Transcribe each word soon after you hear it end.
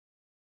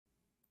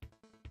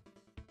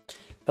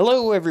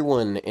Hello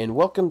everyone, and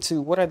welcome to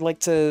what I'd like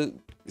to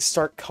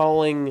start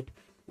calling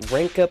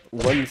Rank Up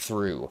Run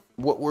Through.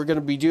 What we're going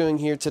to be doing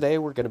here today,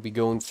 we're going to be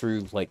going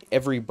through like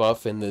every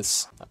buff in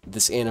this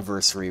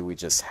anniversary we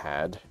just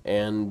had,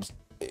 and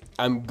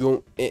I'm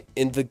going.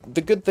 And the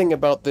good thing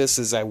about this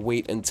is I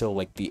wait until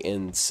like the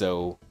end,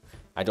 so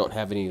I don't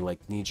have any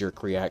like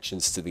knee-jerk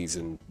reactions to these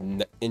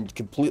and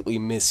completely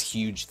miss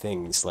huge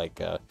things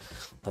like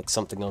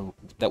something on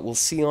that we'll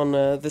see on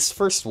this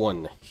first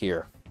one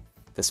here,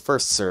 this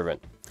first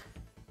servant.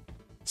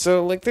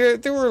 So, like,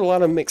 there were a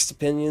lot of mixed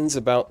opinions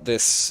about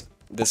this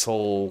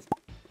whole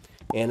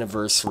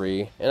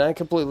anniversary, and I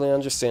completely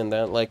understand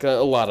that. Like,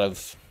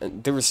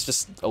 there was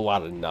just a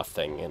lot of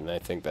nothing, and I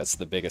think that's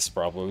the biggest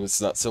problem.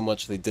 It's not so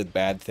much they did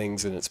bad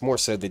things, and it's more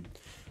so they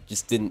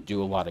just didn't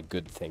do a lot of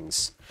good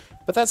things.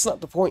 But that's not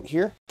the point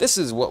here. This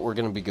is what we're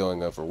going to be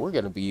going over. We're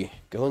going to be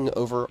going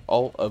over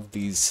all of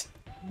these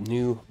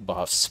new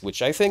buffs,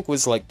 which I think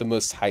was, like, the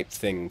most hype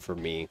thing for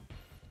me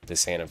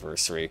this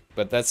anniversary,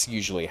 but that's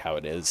usually how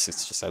it is.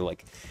 It's just I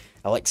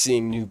like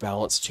seeing new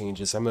balance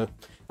changes. I'm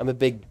a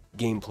big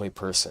gameplay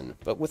person.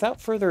 But without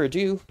further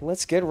ado,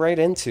 let's get right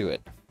into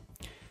it.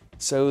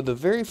 So the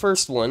very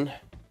first one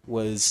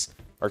was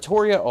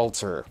Artoria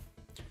Alter.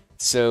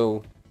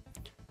 So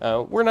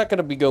we're not going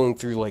to be going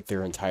through like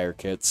their entire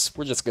kits.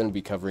 We're just going to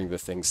be covering the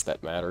things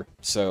that matter.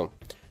 So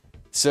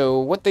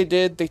what they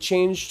did, they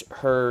changed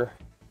her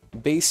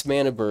base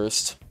mana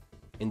burst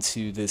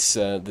into this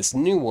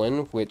new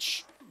one,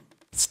 which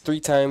it's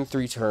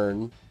 3x3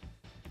 turn,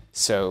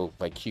 so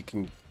like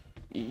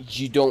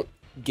you don't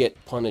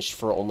get punished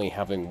for only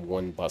having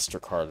one Buster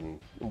card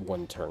in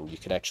one turn. You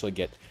could actually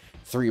get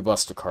 3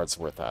 Buster cards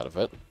worth out of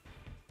it.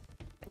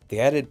 They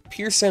added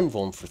Pierce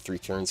Invuln for 3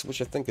 turns,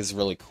 which I think is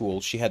really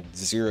cool. She had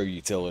 0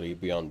 utility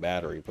beyond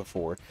Battery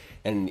before,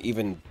 and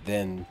even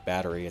then,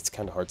 Battery, it's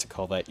kind of hard to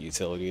call that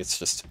utility. It's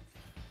just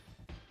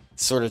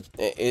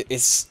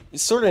it's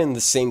sort of in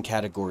the same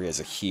category as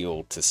a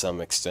heal to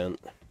some extent.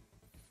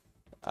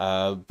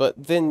 But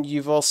then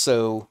you've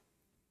also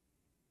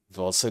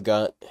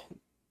got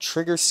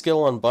trigger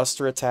skill on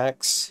Buster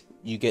attacks.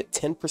 You get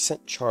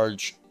 10%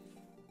 charge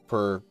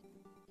per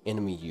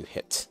enemy you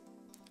hit.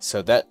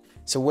 So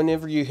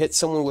whenever you hit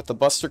someone with a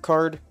Buster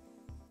card,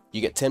 you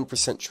get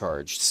 10%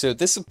 charge. So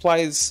this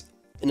applies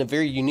in a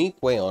very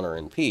unique way on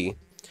RNP,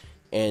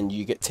 and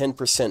you get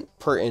 10%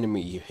 per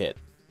enemy you hit.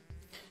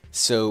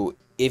 So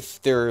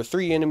if there are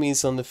 3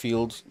 enemies on the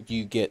field,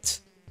 you get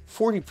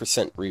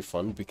 40%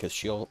 refund because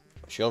she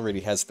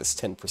already has this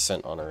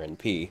 10% on her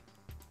NP.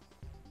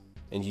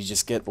 And you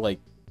just get like,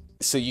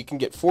 so you can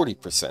get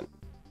 40%.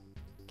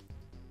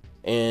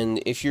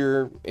 And if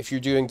you're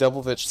doing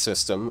double Vitch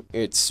system,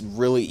 it's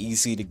really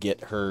easy to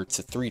get her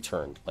to 3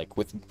 turn. Like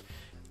with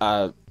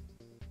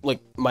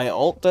like my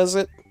alt does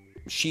it.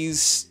 She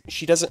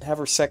doesn't have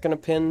her second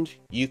append.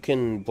 You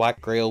can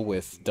Black Grail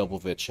with Double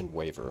Vitch and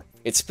Waver.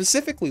 It's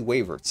specifically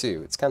Waver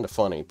too. It's kind of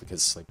funny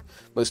because like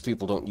most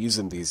people don't use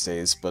him these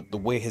days, but the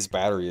way his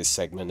battery is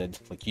segmented,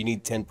 like you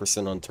need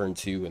 10% on turn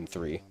 2 and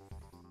 3.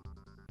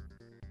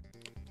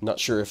 Not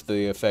sure if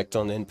the effect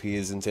on NP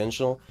is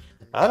intentional.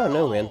 I don't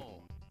know, man.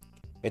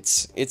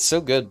 It's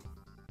so good.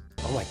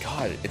 Oh my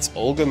god, it's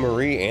Olga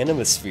Marie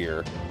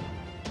Animosphere.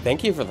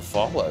 Thank you for the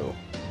follow.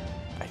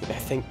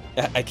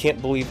 I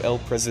can't believe El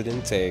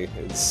Presidente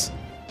is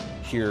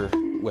here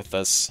with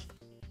us.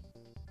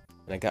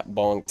 And I got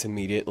bonked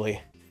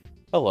immediately.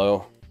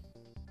 Hello.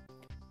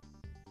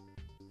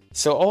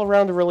 So all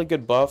around a really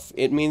good buff.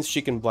 It means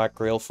she can Black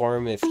Grail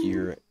farm if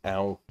you're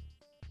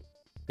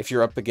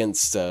up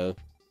against a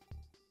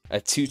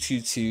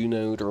 2/2/2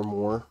 node or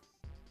more.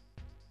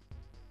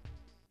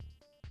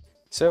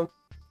 So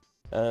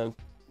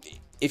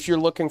if you're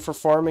looking for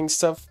farming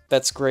stuff,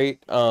 that's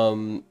great.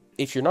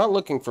 If you're not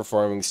looking for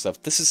farming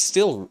stuff, this is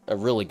still a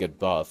really good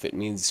buff. It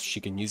means she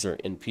can use her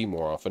NP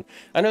more often.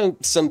 I know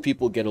some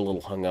people get a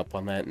little hung up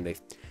on that, and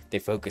they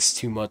focus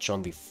too much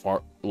on the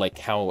like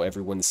how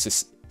everyone's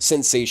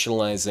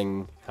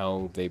sensationalizing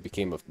how they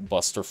became a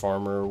Buster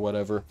farmer or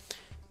whatever.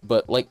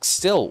 But like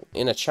still,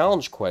 in a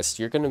challenge quest,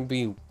 you're gonna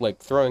be like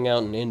throwing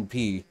out an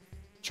NP,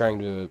 trying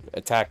to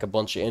attack a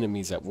bunch of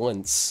enemies at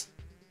once.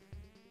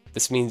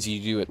 This means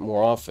you do it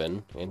more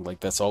often, and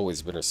like that's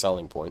always been her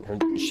selling point.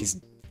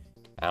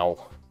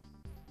 Ow.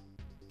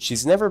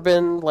 She's never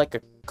been like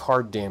a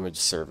card damage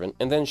servant,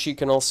 and then she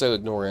can also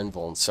ignore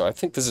invuln, so I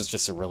think this is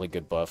just a really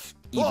good buff,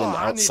 even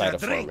outside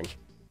of farming.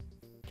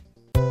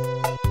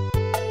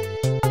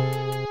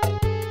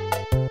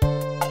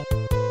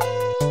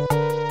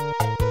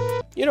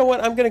 You know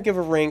what? I'm gonna give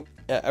a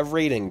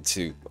rating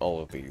to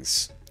all of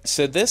these.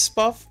 So this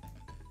buff,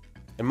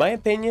 in my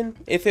opinion,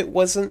 if it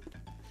wasn't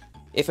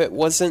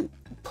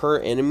per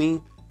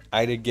enemy,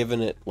 I'd have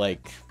given it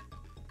like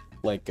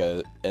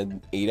an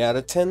 8 out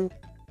of 10.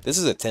 This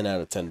is a 10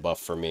 out of 10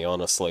 buff for me,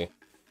 honestly.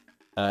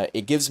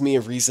 It gives me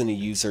a reason to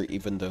use her,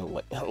 even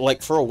though,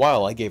 like for a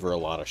while, I gave her a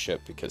lot of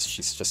shit because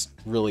she's just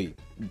really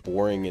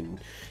boring and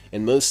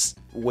in most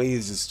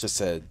ways is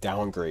just a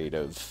downgrade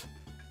of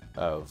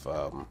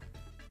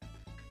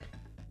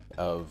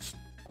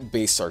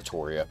base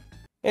Artoria.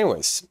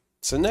 Anyways,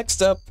 so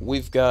next up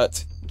we've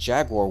got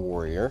Jaguar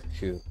Warrior,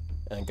 who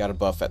got a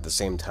buff at the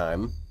same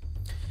time.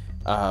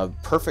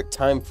 Perfect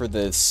time for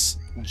this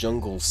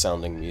jungle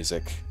sounding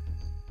music.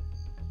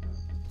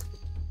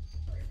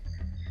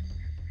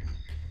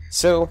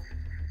 So,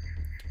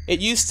 it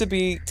used to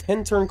be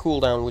 10 turn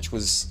cooldown, which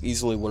was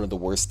easily one of the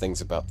worst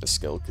things about the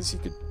skill, because you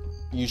could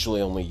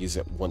usually only use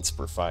it once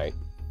per fight.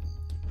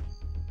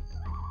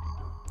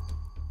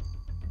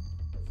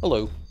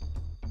 Hello.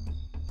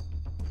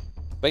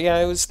 But yeah,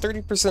 it was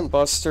 30%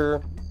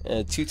 Buster,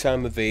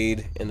 2-time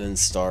evade, and then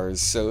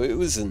stars, so it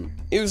was an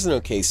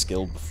okay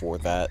skill before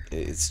that.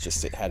 It's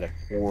just it had a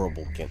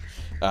horrible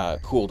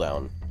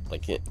cooldown.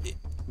 Like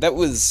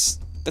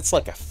that's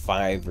like a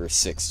 5 or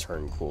 6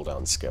 turn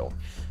cooldown skill.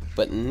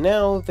 But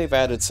now they've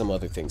added some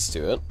other things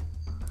to it.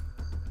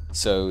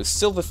 So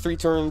still the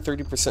 3-turn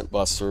 30%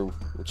 Buster,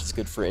 which is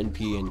good for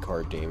NP and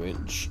card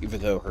damage,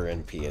 even though her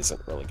NP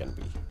isn't really going to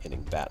be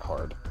hitting that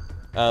hard.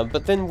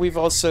 But then we've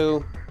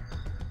also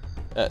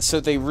so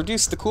they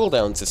reduced the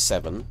cooldown to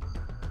 7,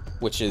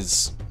 which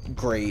is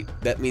great.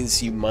 That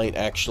means you might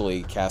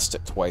actually cast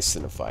it twice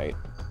in a fight.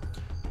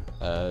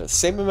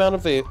 Same amount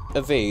of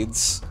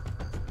evades,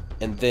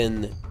 and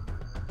then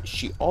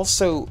she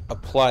also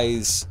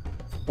applies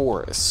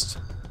Forest,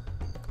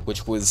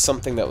 which was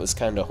something that was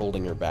kind of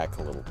holding her back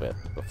a little bit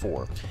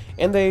before.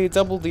 And they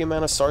doubled the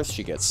amount of stars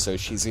she gets, so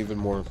she's even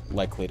more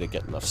likely to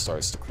get enough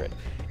stars to crit.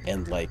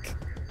 And, like,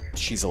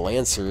 she's a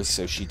Lancer,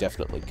 so she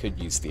definitely could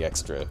use the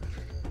extra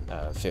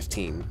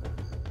 15.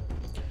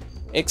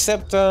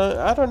 Except,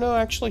 I don't know,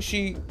 actually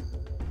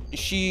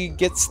she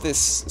gets this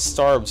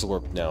Star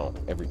Absorb now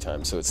every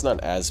time, so it's not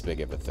as big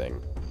of a thing.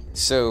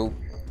 So,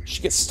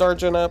 she gets Star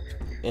Gen up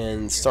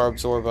and Star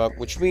Absorb up,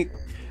 which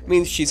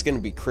means she's going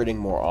to be critting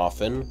more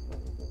often.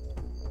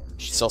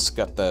 She's also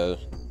got the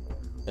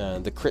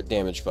crit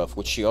damage buff,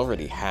 which she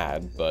already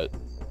had, but,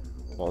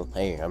 well,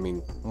 hey, I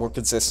mean, more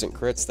consistent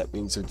crits, that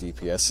means her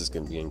DPS is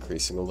going to be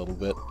increasing a little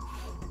bit.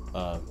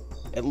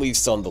 At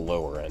least on the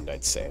lower end,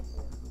 I'd say.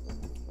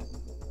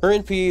 Her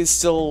NP is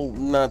still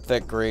not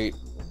that great.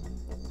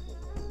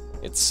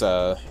 It's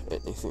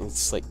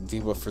like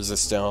debuff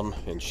resist down,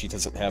 and she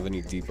doesn't have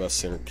any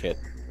debuffs in her kit,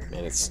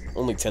 and it's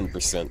only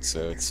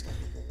 10%,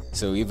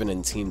 so even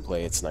in team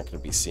play, it's not going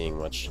to be seeing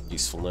much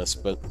usefulness,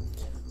 but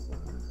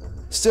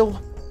still,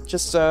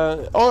 just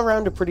all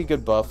around a pretty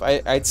good buff.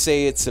 I'd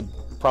say it's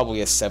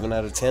probably a 7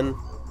 out of 10.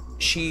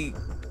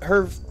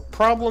 Her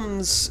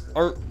problems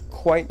aren't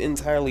quite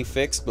entirely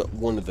fixed, but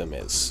one of them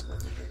is.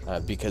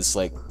 Because,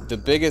 like,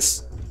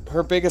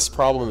 her biggest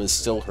problem is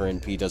still her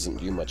NP doesn't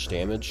do much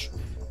damage.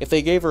 If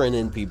they gave her an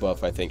NP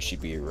buff, I think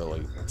she'd be a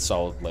really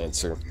solid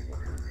Lancer.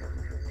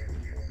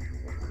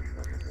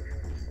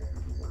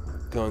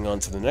 Going on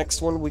to the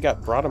next one, we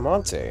got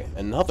Bradamante,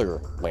 another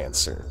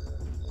Lancer.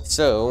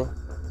 So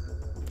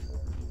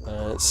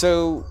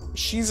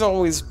she's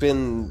always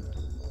been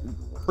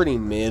pretty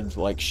mid.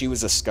 Like, she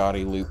was a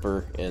Scotty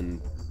looper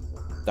in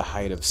the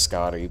height of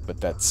Scotty, but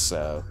that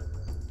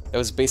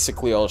was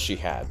basically all she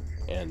had.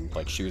 And,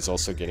 like, she was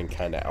also getting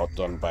kind of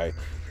outdone by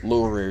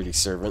lower rarity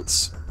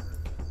servants.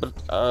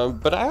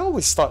 But I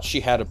always thought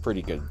she had a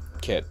pretty good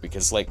kit,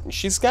 because, like,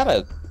 she's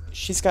got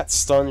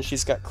stun,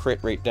 she's got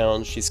crit rate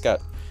down, she's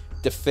got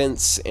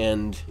defense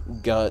and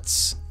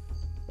guts,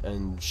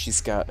 and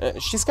she's got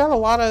a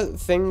lot of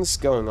things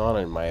going on,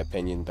 in my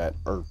opinion, that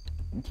are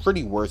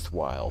pretty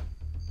worthwhile.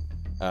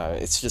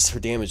 It's just her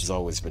damage has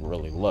always been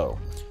really low.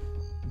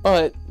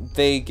 But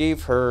they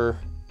gave her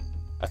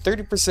a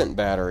 30%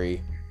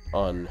 battery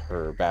on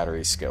her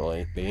battery skill.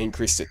 They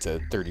increased it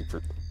to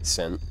 30%.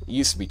 It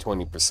used to be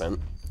 20%.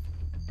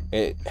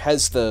 It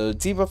has the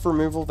debuff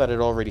removal that it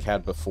already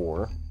had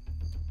before,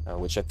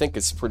 which I think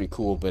is pretty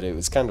cool, but it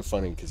was kind of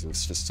funny because it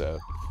was just a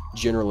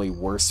generally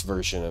worse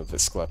version of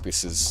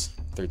Asclepius's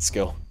third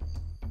skill.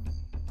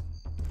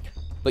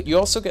 But you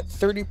also get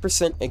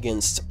 30%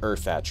 against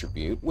Earth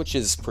Attribute, which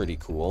is pretty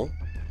cool.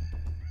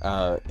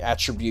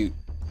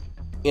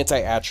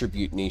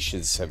 Anti-attribute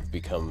niches have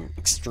become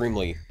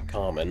extremely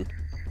common.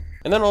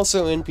 And then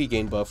also NP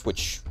gain buff,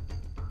 which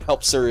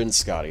helps her in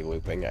Scotty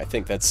looping. I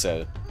think that's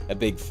a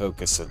big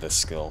focus of this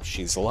skill.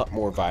 She's a lot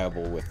more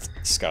viable with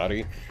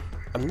Scotty.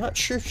 I'm not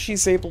sure if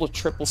she's able to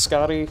triple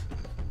Scotty.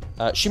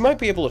 She might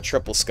be able to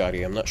triple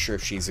Scotty. I'm not sure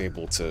if she's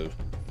able to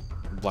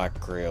Black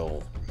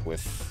Grail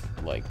with,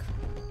 like,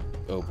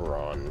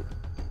 Oberon.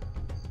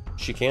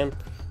 She can?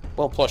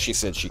 Well, plus she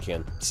said she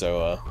can.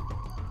 So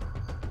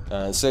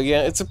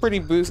yeah, it's a pretty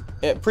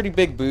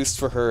big boost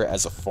for her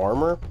as a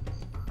farmer,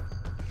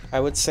 I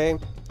would say.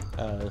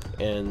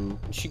 And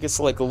she gets,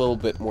 like, a little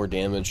bit more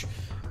damage.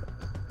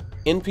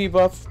 NP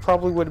buff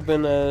probably would have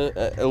been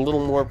a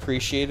little more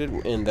appreciated,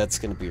 and that's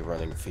going to be a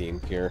running theme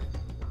here.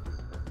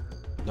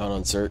 Not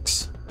on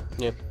Zerks.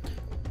 Yeah.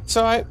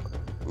 So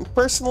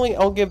personally,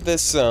 I'll give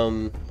this,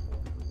 I'll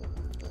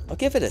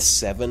give it a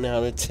 7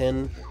 out of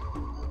 10.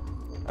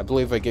 I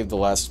believe I gave the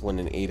last one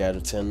an 8 out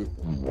of 10.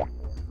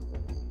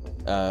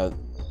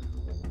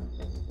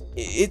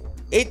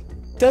 It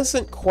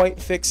doesn't quite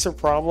fix her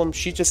problem.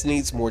 She just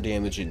needs more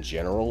damage in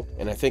general,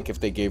 and I think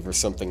if they gave her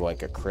something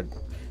like a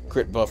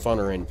crit buff on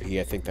her NP,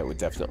 I think that would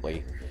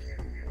definitely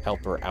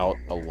help her out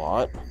a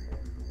lot.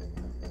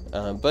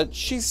 But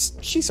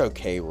she's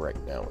okay right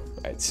now,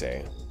 I'd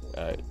say.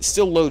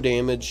 Still low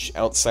damage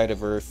outside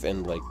of Earth,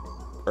 and like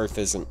Earth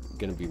isn't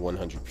gonna be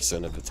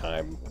 100% of the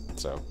time,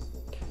 so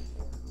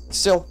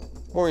still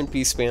more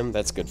NP spam.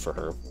 That's good for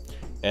her.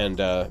 And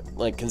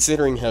like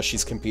considering how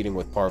she's competing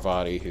with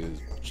Parvati, who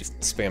just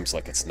spams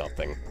like it's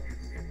nothing.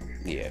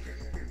 Yeah.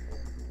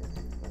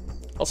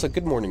 Also,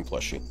 good morning,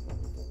 plushie.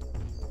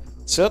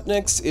 So up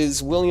next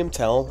is William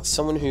Tell,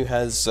 someone who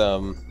has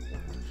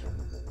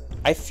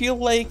I feel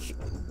like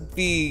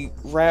the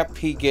rap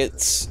he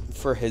gets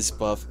for his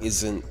buff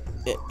isn't...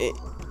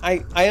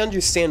 I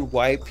understand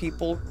why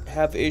people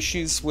have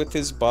issues with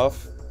his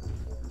buff.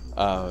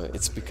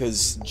 It's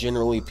because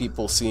generally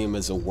people see him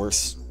as a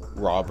worse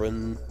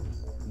Robin,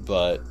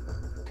 but...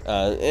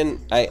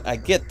 and I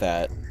get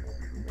that,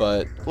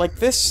 but like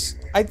this...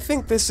 I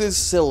think this is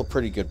still a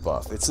pretty good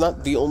buff. It's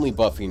not the only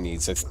buff he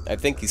needs. I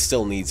think he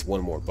still needs one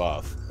more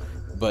buff,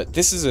 but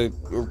this is a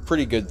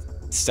pretty good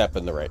step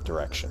in the right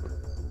direction.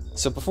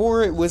 So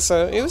before it was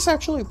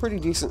actually a pretty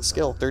decent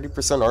skill.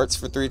 30% arts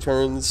for 3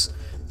 turns,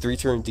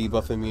 3-turn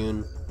debuff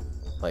immune.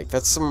 Like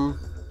that's some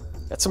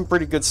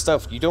pretty good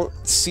stuff. You don't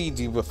see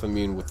debuff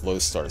immune with low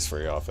stars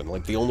very often.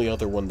 Like the only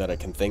other one that I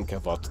can think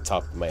of off the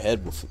top of my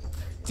head with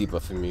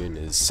debuff immune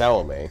is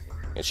Salome,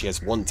 and she has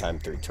 1-time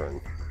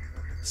 3-turn.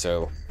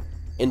 So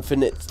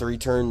infinite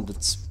 3-turn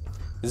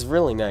is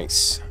really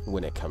nice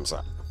when it comes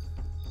up.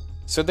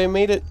 So they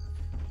made it.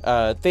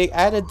 They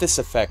added this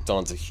effect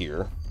onto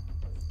here.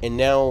 And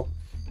now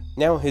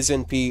his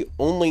NP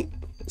only...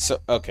 So,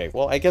 okay,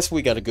 well, I guess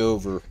we gotta go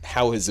over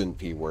how his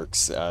NP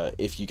works,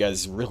 if you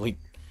guys really...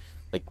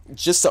 Like,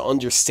 just to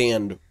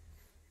understand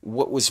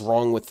what was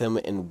wrong with him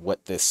and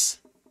what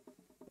this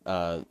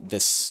buff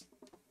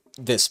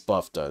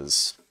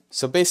does.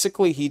 So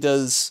basically, he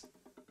does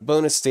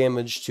bonus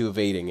damage to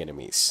evading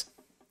enemies.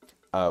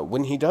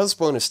 When he does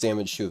bonus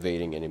damage to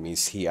evading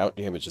enemies, he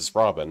outdamages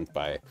Robin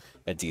by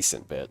a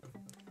decent bit.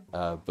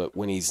 But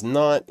when he's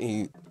not,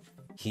 he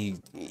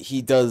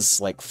does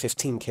like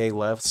 15k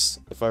less,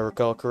 if I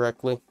recall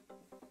correctly.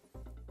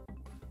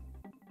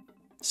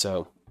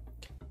 So,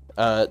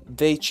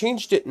 they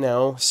changed it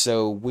now,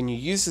 so when you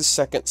use his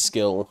second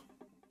skill,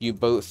 you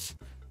both,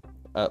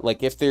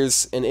 like if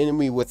there's an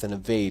enemy with an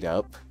evade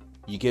up,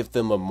 you give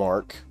them a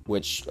mark,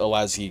 which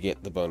allows you to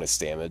get the bonus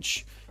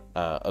damage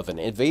of an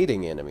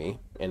evading enemy,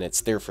 and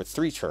it's there for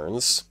 3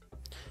 turns.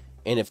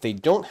 And if they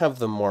don't have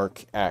the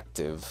mark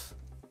active,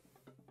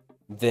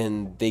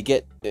 then they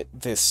get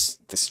this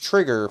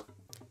trigger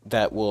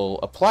that will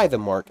apply the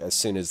mark as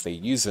soon as they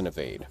use an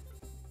evade.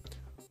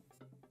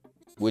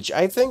 Which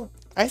I think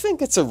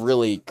it's a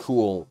really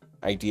cool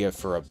idea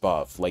for a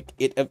buff. Like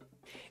it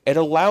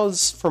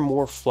allows for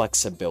more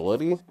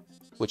flexibility,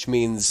 which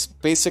means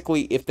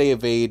basically if they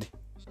evade,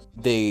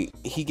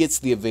 he gets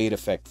the evade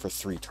effect for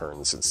 3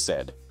 turns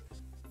instead.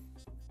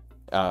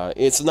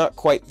 It's not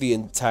quite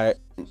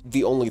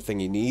the only thing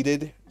he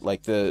needed.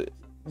 Like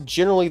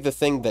generally the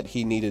thing that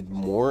he needed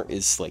more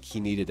is like he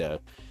needed a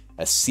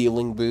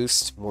ceiling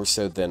boost more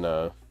so than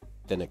a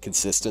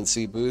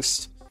consistency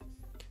boost.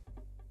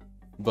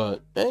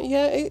 But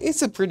yeah,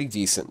 it's a pretty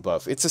decent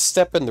buff. It's a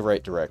step in the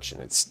right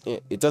direction.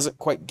 It doesn't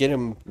quite get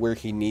him where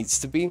he needs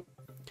to be,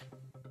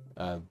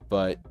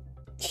 but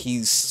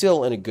he's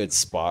still in a good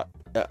spot.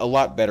 A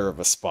lot better of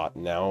a spot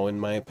now, in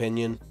my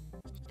opinion.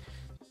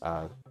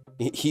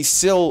 He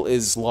still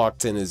is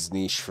locked in his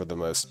niche for the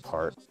most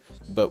part,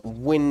 but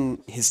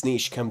when his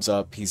niche comes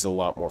up, he's a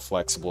lot more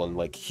flexible, and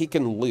like he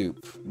can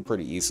loop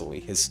pretty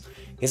easily. His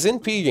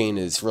NP gain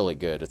is really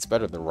good. It's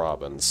better than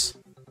Robin's,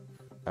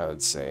 I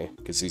would say,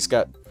 because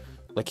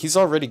he's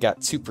already got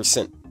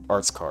 2%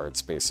 arts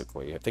cards,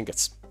 basically. I think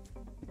it's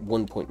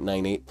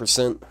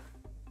 1.98%,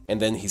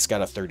 and then he's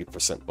got a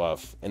 30%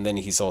 buff, and then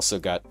he's also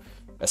got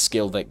a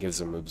skill that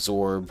gives him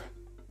absorb,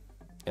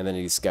 and then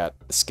he's got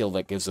a skill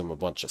that gives him a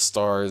bunch of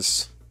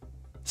stars,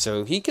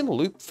 so he can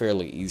loop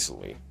fairly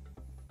easily.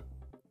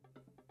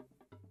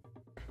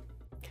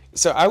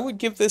 So I would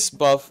give this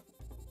buff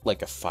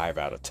like a 5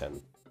 out of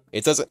 10.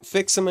 It doesn't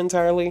fix him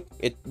entirely,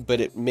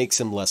 but it makes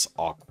him less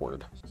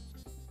awkward.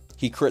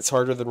 He crits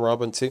harder than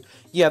Robin too.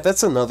 Yeah,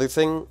 that's another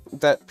thing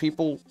that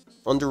people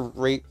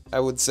underrate, I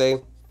would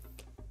say.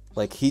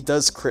 Like, he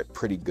does crit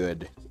pretty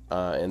good,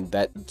 and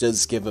that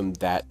does give him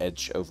that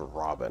edge over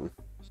Robin.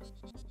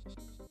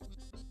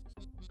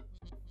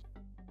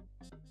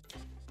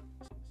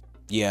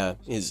 Yeah,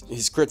 his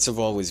crits have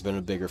always been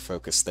a bigger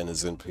focus than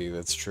his NP,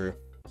 that's true.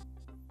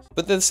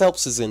 But this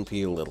helps his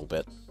NP a little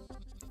bit.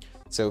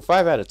 So,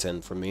 5 out of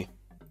 10 from me.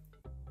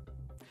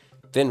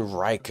 Then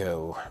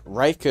Raikou.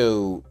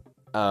 Raikou,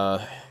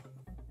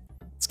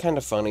 it's kind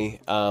of funny.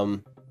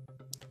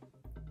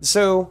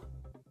 So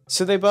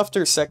they buffed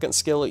her second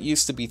skill. It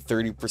used to be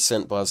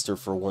 30% buster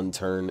for 1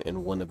 turn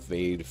and 1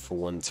 evade for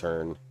 1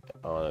 turn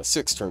on a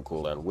 6-turn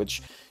cooldown,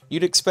 which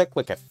you'd expect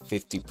like a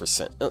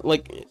 50%.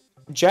 Like,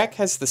 Jack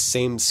has the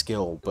same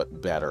skill,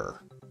 but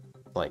better.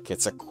 Like,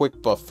 it's a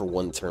quick buff for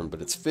 1 turn,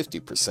 but it's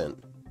 50%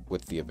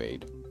 with the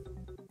evade.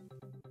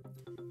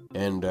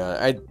 And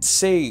I'd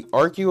say,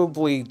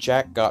 arguably,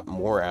 Jack got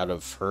more out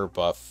of her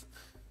buff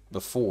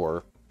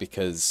before,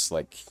 because,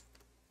 like,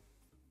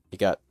 you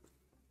got,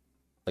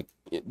 like,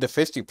 the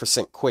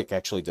 50% quick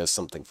actually does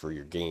something for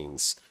your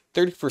gains.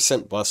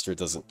 30% Buster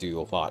doesn't do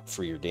a lot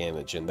for your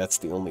damage, and that's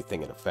the only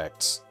thing it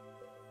affects.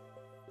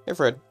 Hey,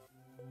 Fred.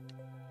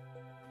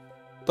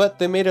 But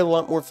they made it a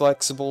lot more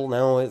flexible.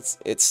 Now it's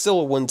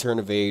still a 1-turn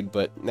evade,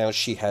 but now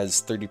she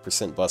has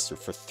 30% Buster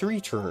for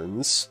 3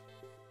 turns,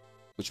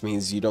 which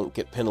means you don't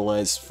get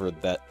penalized for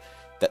that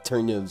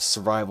turn of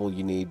survival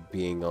you need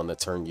being on the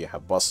turn you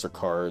have Buster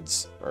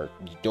cards, or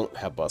you don't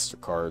have Buster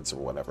cards, or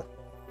whatever.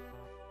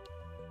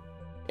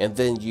 And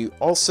then you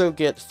also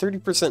get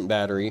 30%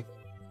 battery,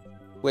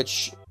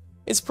 which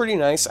is pretty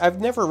nice. I've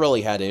never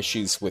really had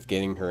issues with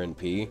getting her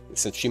NP,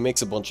 since she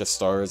makes a bunch of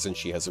stars and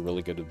she has a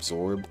really good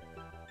absorb.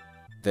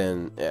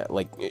 Then,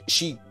 like,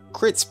 she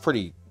crits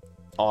pretty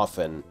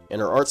often, and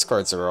her arts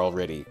cards are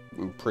already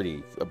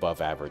pretty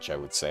above average, I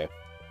would say.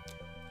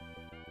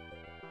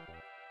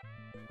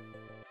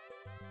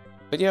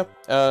 But yeah,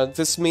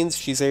 this means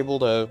she's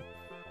able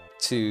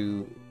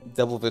to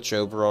double Vitch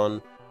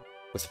Oberon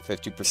with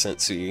 50%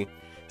 CE.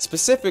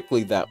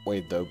 Specifically that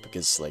way, though,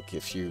 because, like,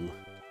 if you...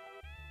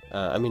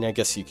 I mean, I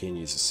guess you can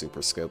use a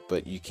Super Scope,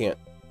 but you can't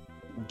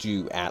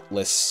do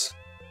Atlas,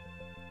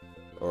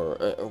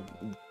 or...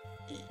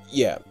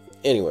 yeah,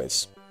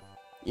 anyways.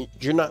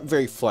 You're not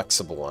very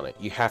flexible on it.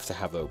 You have to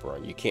have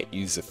Oberon. You can't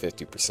use a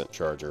 50%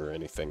 charger or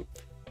anything.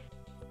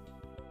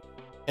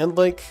 And,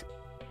 like...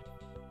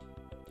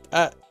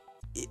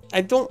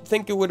 I don't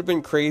think it would have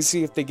been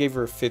crazy if they gave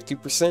her a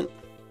 50%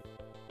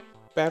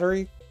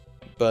 battery,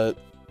 but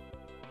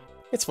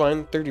it's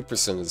fine.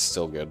 30% is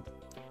still good.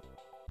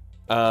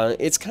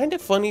 It's kind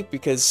of funny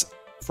because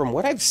from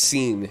what I've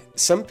seen,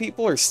 some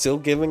people are still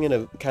giving it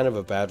a kind of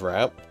a bad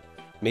rap.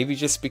 Maybe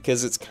just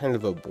because it's kind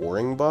of a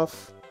boring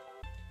buff.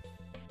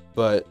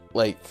 But,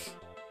 like,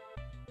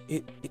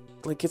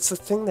 it's the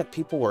thing that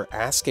people were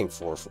asking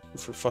for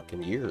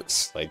fucking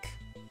years. Like,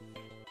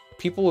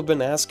 people have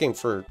been asking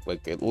for,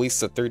 like, at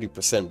least a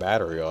 30%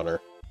 battery on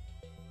her.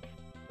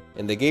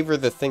 And they gave her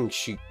the thing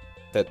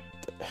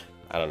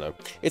I don't know.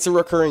 It's a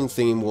recurring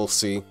theme, we'll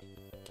see.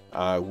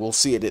 We'll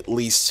see it at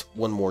least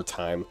one more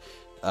time.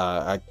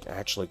 I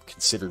actually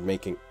considered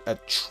making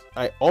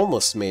I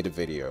almost made a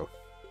video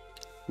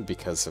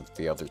because of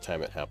the other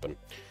time it happened.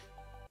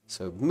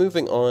 So,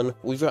 moving on,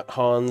 we've got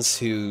Hans,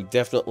 who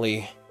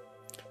definitely...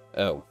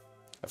 Oh,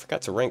 I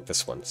forgot to rank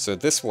this one. So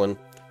this one,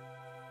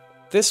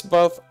 this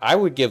buff, I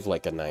would give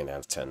like a 9 out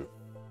of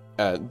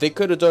 10. They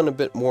could have done a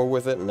bit more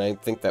with it, and I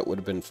think that would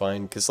have been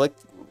fine, because like,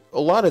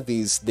 a lot of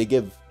these, they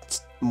give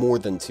more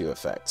than 2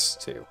 effects,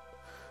 too.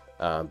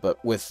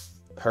 But with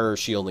her,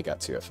 she only got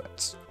 2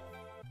 effects.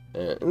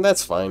 And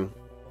that's fine.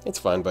 It's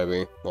fine by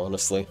me,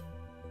 honestly.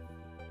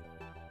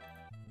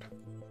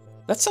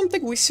 That's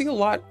something we see a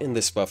lot in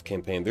this buff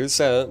campaign. There's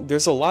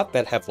a lot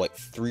that have like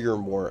 3 or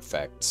more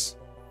effects.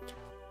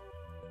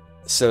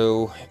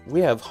 So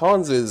we have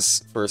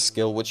Hans's first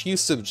skill, which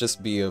used to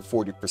just be a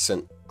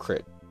 40%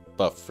 crit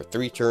buff for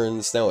 3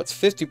 turns. Now it's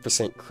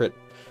 50% crit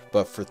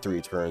buff for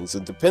 3 turns,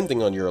 and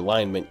depending on your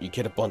alignment, you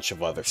get a bunch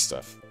of other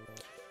stuff.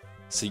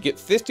 So you get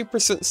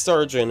 50%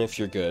 Star Gen if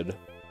you're good,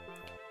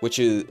 which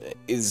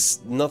is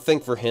nothing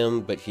for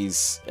him, but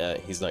he's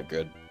not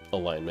good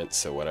alignment,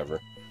 so whatever.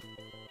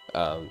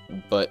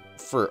 But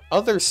for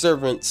other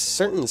servants,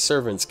 certain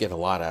servants get a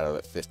lot out of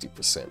it.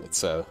 50%.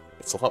 It's a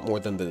lot more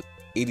than the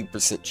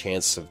 80%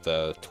 chance of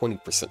the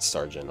 20%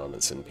 Star Gen on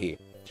its NP.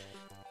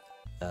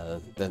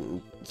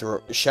 Then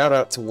shout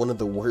out to one of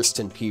the worst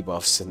NP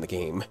buffs in the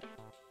game.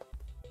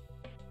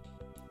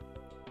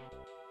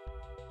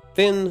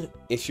 Then,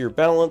 if you're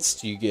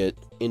balanced, you get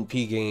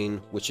NP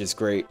gain, which is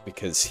great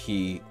because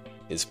he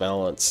is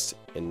balanced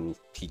and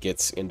he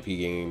gets NP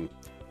gain.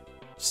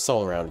 Just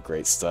all around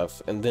great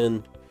stuff. And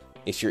then,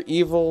 if you're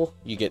evil,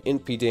 you get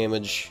NP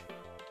damage.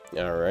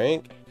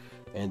 Alright.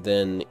 And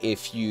then,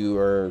 if you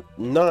are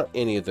not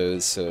any of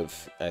those, so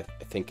I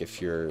think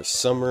if you're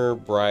Summer,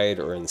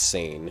 Bride, or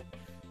Insane,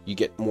 you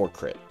get more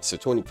crit. So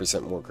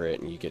 20% more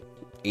crit, and you get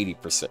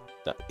 80%,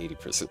 not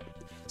 80%,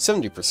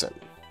 70%.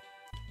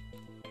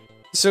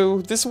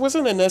 So this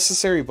wasn't a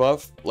necessary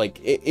buff. Like,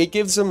 it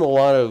gives him a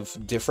lot of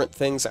different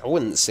things. I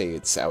wouldn't say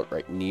it's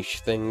outright niche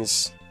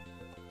things.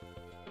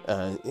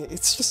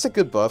 It's just a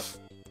good buff.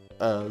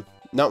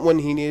 Not one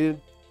he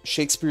needed.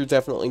 Shakespeare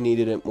definitely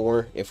needed it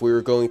more. If we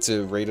were going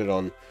to rate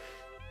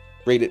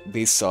it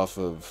based off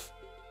of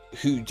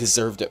who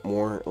deserved it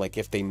more, like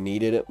if they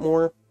needed it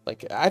more.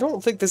 Like, I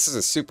don't think this is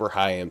a super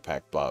high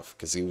impact buff,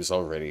 because he was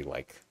already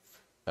like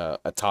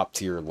a top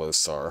tier low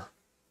star.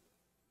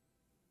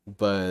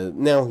 But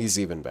now he's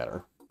even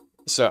better.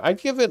 So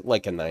I'd give it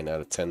like a 9 out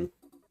of 10.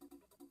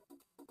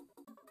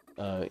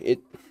 I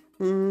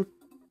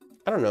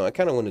don't know, I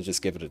kind of want to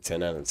just give it a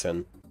 10 out of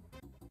 10.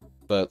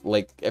 But,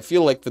 like, I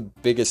feel like the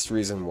biggest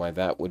reason why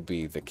that would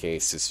be the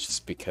case is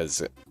just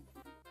because,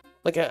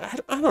 like,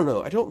 I don't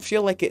know, I don't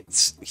feel like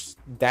it's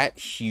that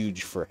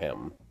huge for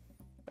him.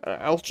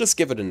 I'll just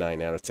give it a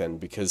 9 out of 10,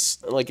 because,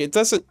 like, it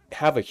doesn't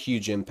have a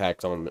huge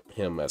impact on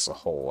him as a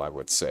whole, I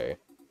would say.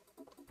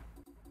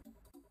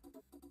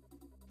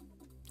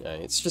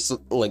 It's just,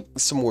 like,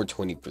 some more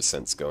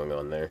 20%s going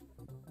on there.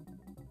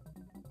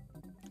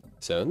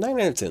 So, 9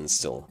 out of 10 is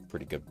still a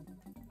pretty good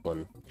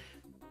one.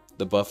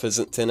 The buff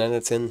isn't 10 out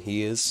of 10,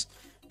 he is.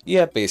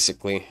 Yeah,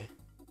 basically.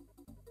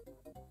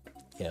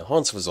 Yeah,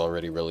 Hans was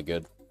already really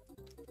good.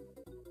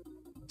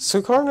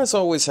 So Karna's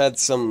always had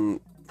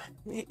some...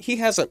 He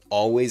hasn't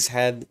always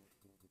had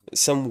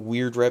some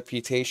weird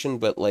reputation,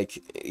 but,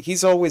 like,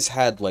 he's always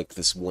had, like,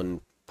 this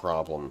one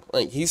problem.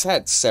 Like, he's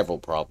had several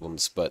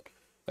problems, but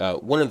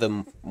one of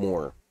them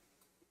more.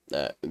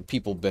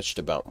 People bitched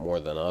about more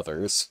than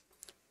others.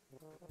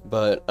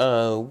 But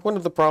one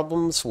of the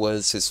problems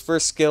was his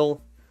first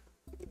skill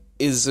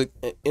is,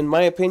 in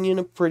my opinion,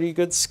 a pretty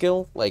good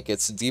skill. Like,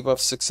 it's debuff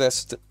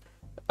success.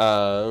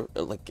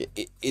 Like,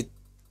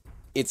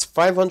 it's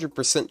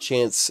 500%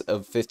 chance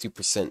of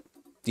 50%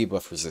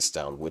 debuff resist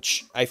down,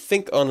 which I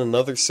think on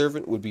another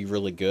servant would be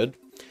really good.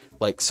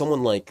 Like,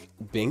 someone like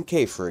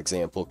Benkei, for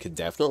example, could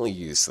definitely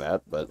use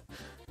that, but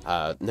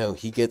no,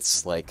 he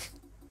gets, like,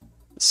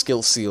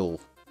 skill seal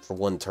for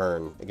one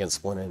turn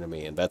against one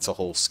enemy, and that's a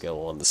whole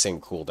skill on the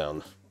same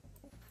cooldown.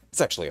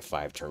 It's actually a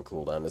 5-turn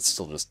cooldown, it's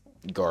still just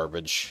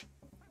garbage.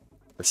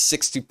 Or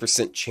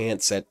 60%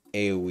 chance at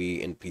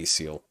AoE and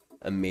P-seal.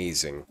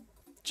 Amazing.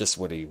 Just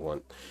what he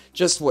wants.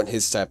 Just what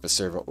his type of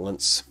servant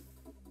wants.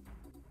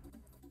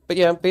 But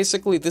yeah,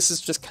 basically this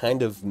is just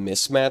kind of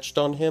mismatched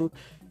on him.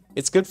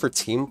 It's good for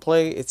team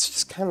play, it's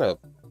just kind of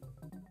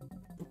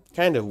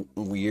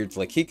weird.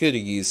 Like, he could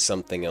have used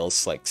something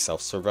else like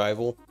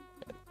self-survival.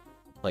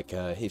 Like,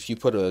 if you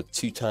put a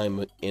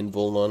 2-time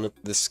invul on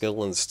this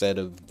skill instead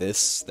of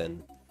this,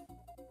 then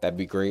that'd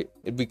be great.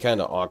 It'd be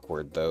kind of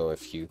awkward, though,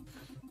 if you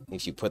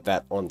put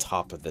that on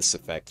top of this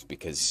effect,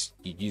 because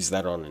you use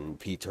that on an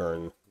NP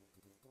turn,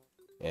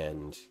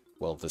 and,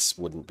 well, this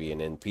wouldn't be an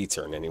NP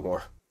turn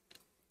anymore.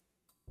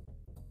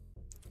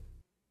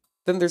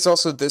 Then there's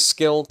also this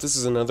skill. This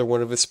is another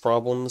one of his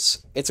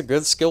problems. It's a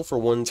good skill for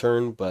 1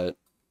 turn, but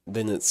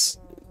then it's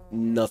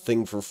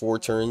nothing for 4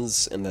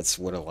 turns, and that's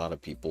what a lot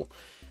of people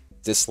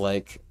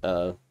dislike.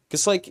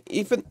 Because, like,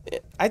 even...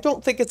 I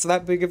don't think it's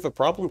that big of a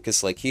problem,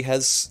 because, like, he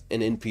has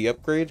an NP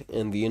upgrade,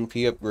 and the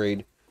NP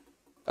upgrade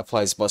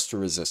applies Buster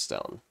Resist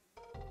down.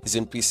 His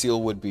NP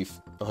seal would be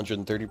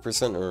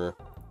 130%, or...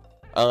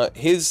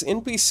 his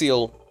NP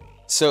seal...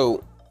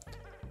 So,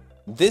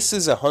 this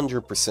is a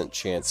 100%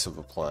 chance of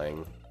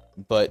applying,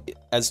 but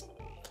as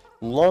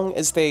long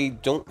as they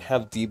don't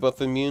have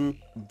debuff immune,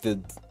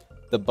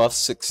 the buff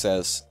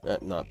success...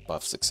 not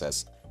buff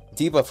success.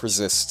 Debuff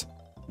resist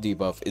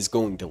debuff is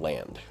going to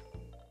land.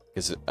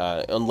 Because,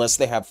 unless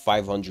they have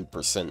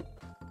 500%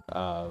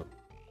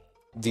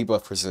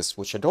 debuff resist,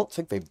 which I don't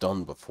think they've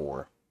done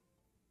before,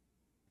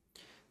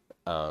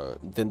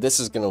 then this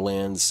is going to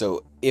land.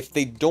 So if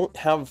they don't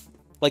have,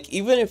 like,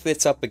 even if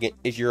it's up against,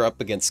 if you're up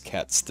against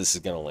Ketz, this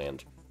is going to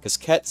land. Because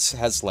Ketz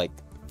has, like,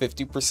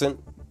 50%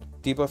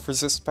 debuff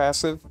resist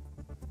passive.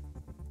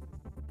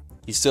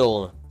 You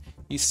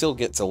still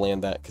get to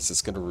land that because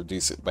it's going to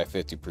reduce it by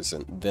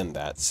 50% then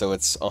that. So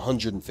it's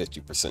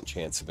 150%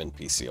 chance of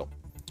NP seal.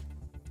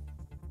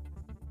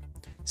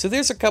 So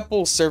there's a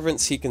couple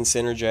servants he can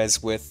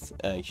synergize with.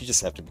 You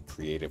just have to be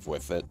creative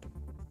with it.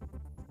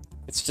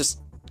 It's just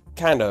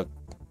kind of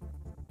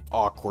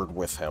awkward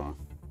with him.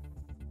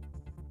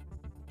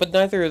 But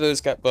neither of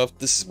those got buffed.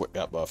 This is what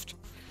got buffed.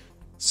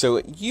 So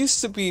it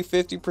used to be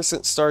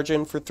 50% star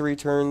gen for 3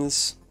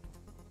 turns,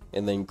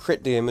 and then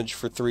crit damage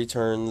for 3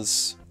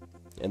 turns,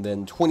 and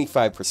then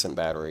 25%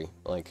 battery.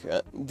 Like,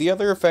 the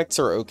other effects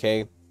are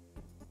okay.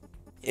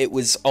 It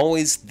was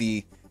always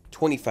the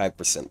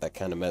 25% that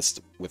kind of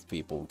messed with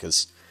people,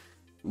 because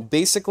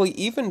basically,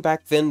 even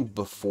back then,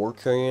 before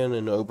Korean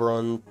and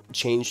Oberon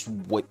changed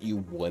what you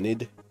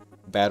wanted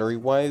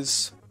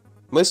battery-wise,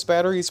 most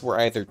batteries were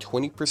either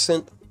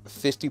 20%,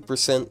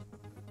 50%,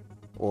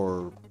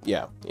 or,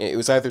 yeah, it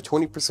was either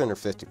 20% or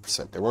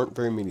 50%. There weren't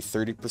very many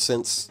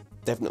 30%s,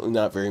 definitely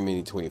not very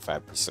many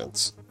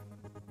 25%s.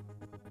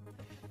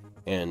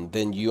 And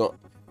then you're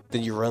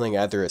running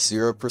either a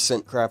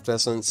 0% craft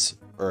essence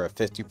or a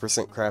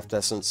 50% craft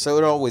essence, so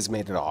it always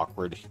made it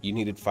awkward. You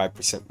needed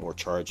 5% more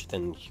charge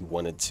than you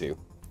wanted to.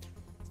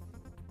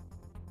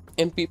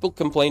 And people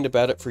complained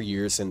about it for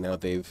years, and now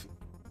they've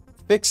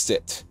fixed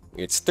it.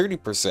 It's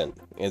 30%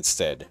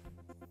 instead.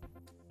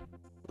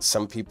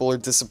 Some people are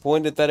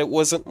disappointed that it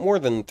wasn't more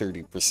than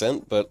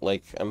 30%, but,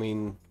 like, I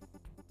mean,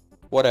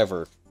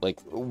 whatever. Like,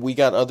 we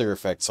got other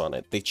effects on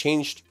it. They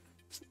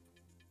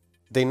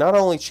not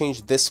only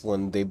changed this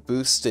one, they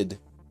boosted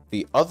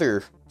the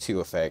other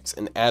 2 effects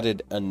and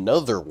added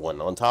another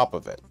one on top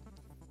of it.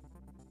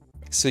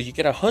 So you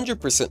get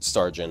 100%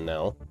 star gen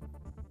now,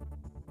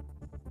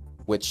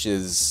 which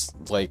is,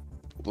 like,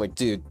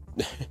 dude,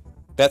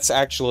 That's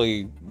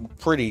actually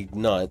pretty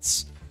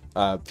nuts.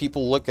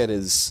 People look at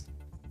his...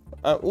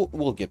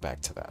 we'll get back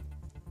to that.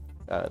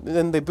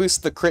 Then they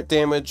boost the crit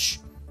damage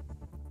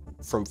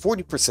from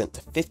 40%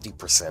 to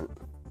 50%.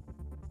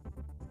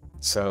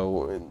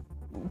 So,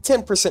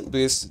 10%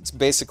 boost, it's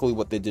basically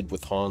what they did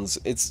with Hans.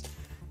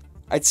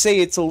 I'd say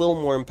it's a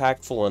little more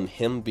impactful on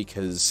him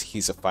because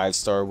he's a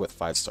 5-star with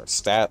 5-star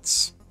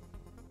stats.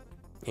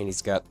 And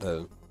he's got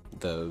the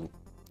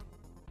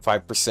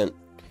 5%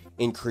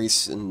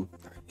 increase in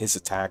his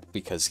attack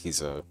because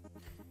he's a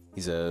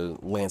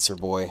Lancer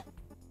boy.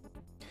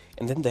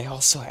 And then they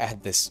also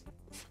add this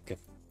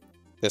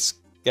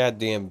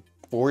goddamn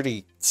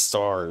 40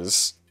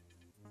 stars,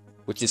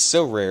 which is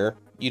so rare.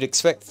 You'd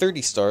expect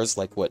 30 stars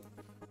like what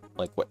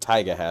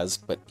Taiga has,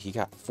 but he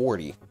got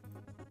 40.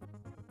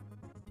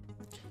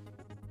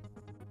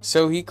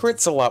 So he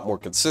crits a lot more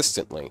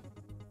consistently.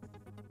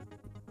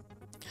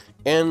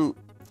 And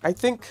I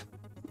think,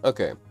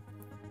 okay,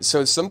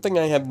 so something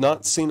I have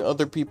not seen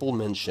other people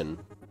mention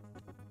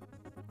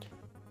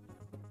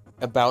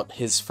about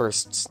his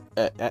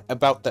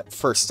about that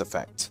first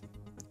effect,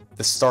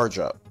 the star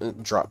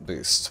drop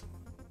boost.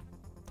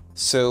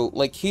 So,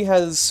 like, he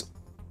has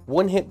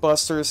 1 hit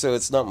buster, so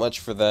it's not much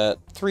for that.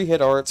 3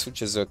 hit arts,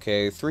 which is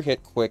okay. 3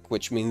 hit quick,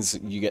 which means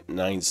you get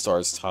 9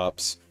 stars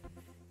tops.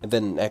 And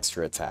then an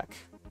extra attack,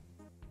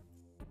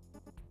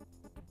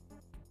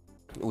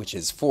 which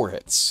is 4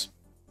 hits.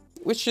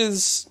 Which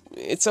is,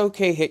 it's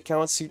okay hit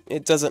counts.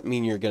 It doesn't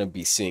mean you're going to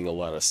be seeing a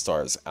lot of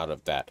stars out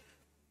of that.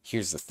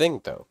 Here's the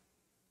thing, though.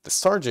 The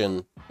star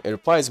gen, it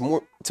applies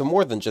to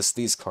more than just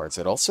these cards.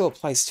 It also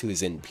applies to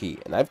his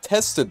NP. And I've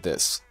tested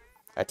this.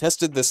 I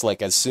tested this,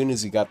 like, as soon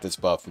as he got this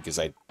buff, because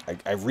I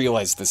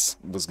realized this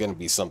was going to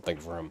be something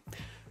for him.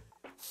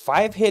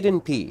 5 hit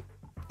NP,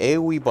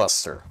 AoE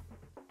Buster.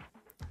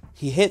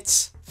 He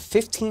hits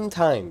 15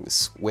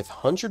 times with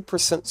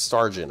 100%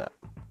 star gen up.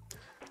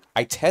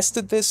 I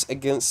tested this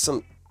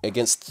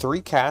against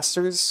 3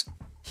 casters.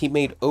 He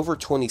made over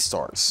 20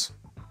 stars.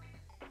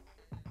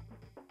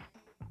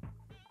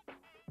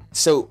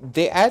 So,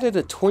 they added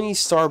a 20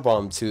 star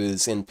bomb to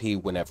his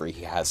NP whenever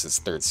he has his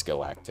 3rd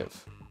skill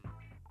active.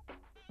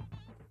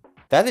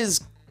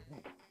 That's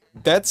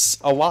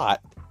a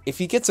lot. If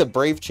he gets a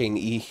Brave Chain,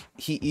 he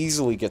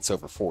easily gets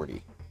over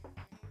 40.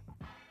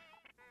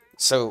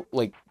 So,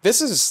 like,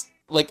 this is,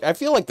 like, I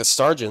feel like the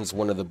Star Gen's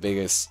one of the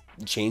biggest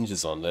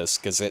changes on this,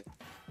 because it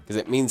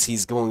means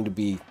he's going to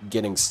be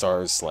getting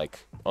stars,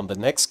 like, on the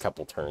next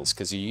couple turns,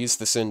 because you use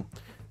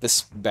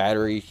this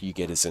battery, you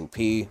get his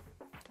NP,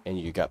 and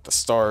you got the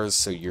stars,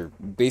 so you're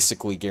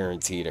basically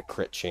guaranteed a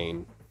crit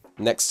chain.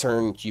 Next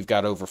turn, you've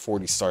got over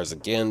 40 stars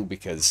again,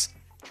 because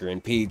your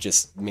NP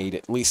just made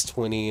at least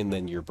 20, and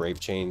then your Brave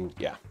Chain,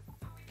 yeah.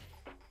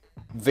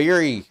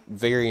 Very,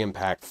 very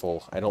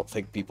impactful. I don't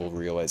think people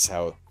realize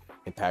how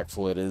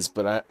impactful it is,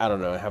 but I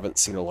don't know, I haven't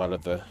seen a lot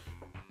of the...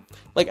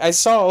 Like, I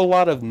saw a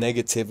lot of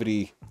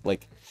negativity,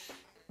 like,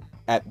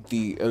 at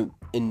the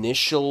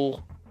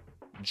initial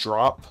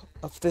drop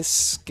of this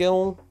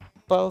skill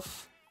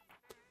buff,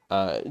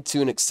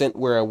 to an extent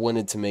where I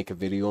wanted to make a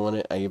video on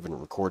it. I even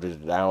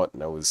recorded it out,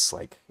 and I was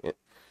like...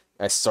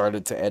 I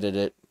started to edit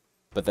it,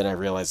 but then I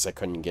realized I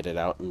couldn't get it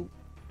out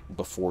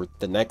before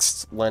the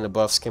next line of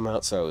buffs came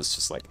out, so I was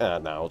just like,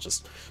 no,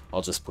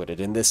 I'll just put it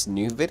in this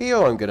new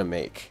video I'm gonna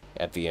make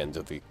at the end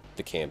of the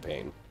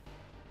campaign.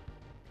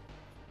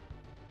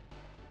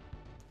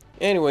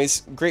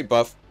 Anyways, great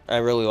buff. I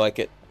really like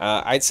it.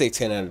 I'd say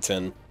 10 out of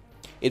 10.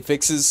 It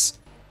fixes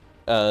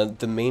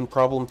the main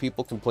problem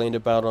people complained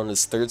about on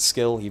his 3rd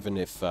skill, even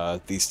if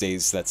these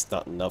days that's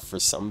not enough for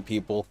some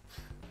people.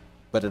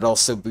 But it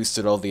also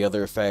boosted all the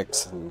other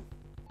effects. And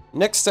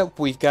next up,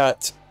 we've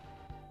got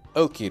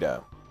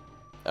Okita,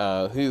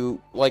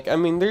 who, like, I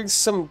mean, there's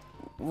some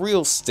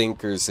real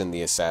stinkers in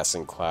the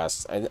assassin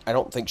class. I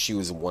don't think she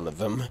was one of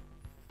them.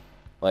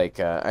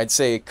 Like, I'd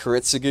say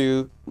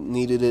Kuritsugu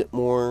needed it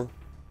more.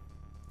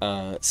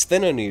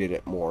 Steno needed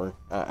it more.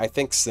 I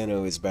think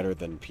Steno is better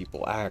than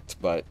people act,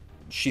 but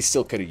she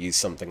still could have used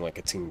something like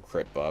a team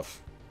crit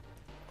buff.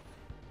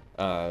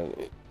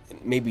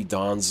 Maybe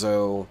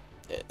Donzo.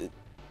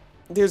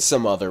 There's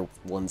some other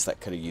ones that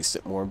could have used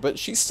it more, but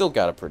she's still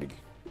got a pretty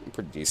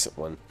decent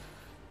one.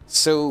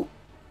 So,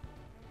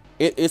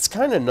 it's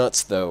kind of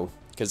nuts, though,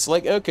 because,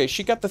 like, okay,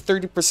 she got the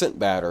 30%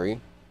 battery,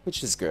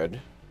 which is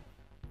good.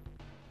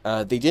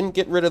 They didn't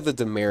get rid of the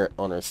demerit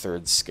on her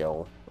 3rd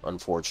skill,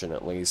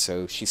 unfortunately,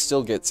 so she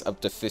still gets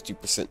up to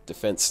 50%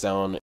 defense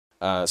down,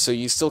 so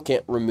you still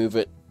can't remove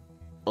it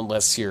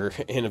unless you're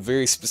in a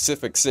very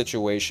specific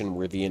situation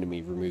where the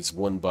enemy removes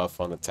 1 buff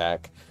on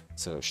attack.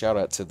 So shout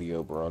out to the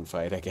Oberon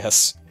fight, I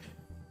guess,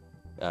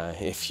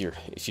 if you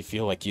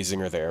feel like using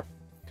her there.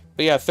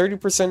 But yeah, 30%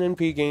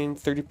 NP gain,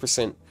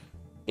 30%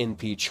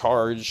 NP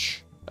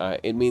charge.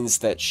 It means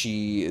that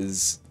she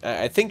is...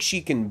 I think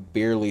she can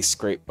barely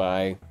scrape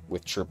by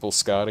with triple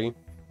Scotty.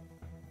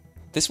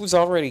 This was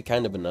already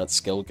kind of a nut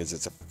skill because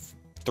it's a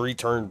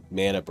 3-turn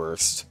mana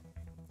burst.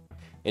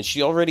 And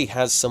she already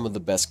has some of the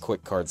best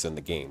quick cards in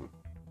the game.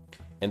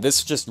 And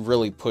this just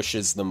really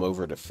pushes them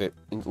over to fit,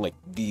 like,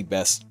 the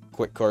best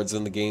quick cards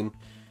in the game.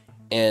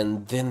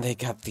 And then they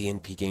got the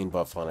NP gain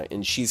buff on it.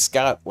 And she's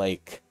got,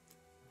 like,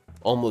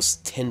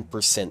 almost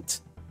 10%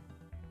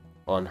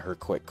 on her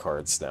quick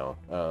cards now.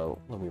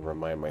 Let me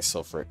remind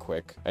myself right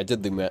quick. I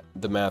did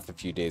the math a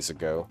few days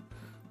ago.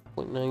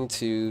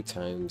 0.92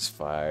 times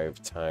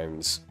 5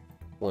 times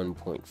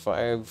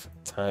 1.5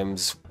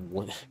 times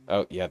 1...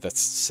 Oh, yeah,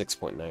 that's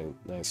 6.9.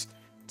 Nice.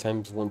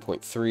 Times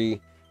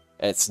 1.3.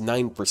 It's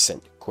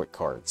 9% quick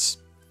cards.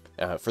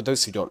 For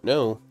those who don't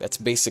know, that's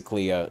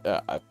basically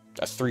a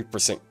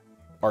 3%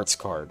 arts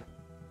card.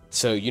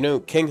 So, you know,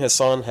 King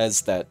Hassan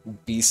has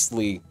that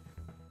beastly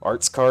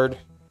arts card.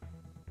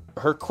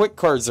 Her quick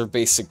cards are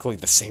basically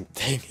the same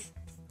thing.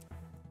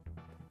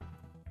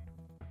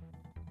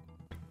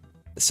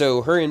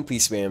 So her NP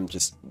spam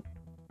just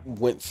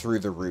went through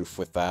the roof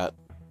with that.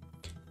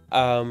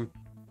 I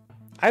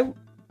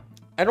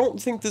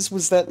don't think this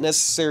was that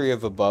necessary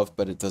of a buff,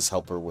 but it does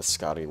help her with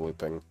Scotty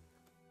looping.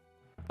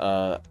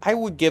 I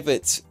would give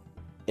it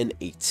an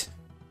 8.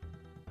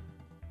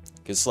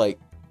 Because, like,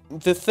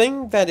 the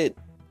thing that it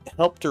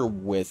helped her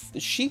with,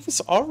 she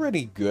was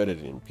already good at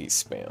NP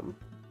spam.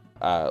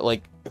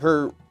 Like,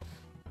 her...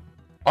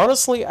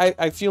 Honestly,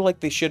 I feel like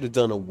they should have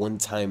done a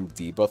one-time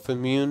debuff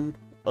immune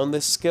on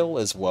this skill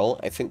as well.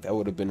 I think that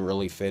would have been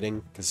really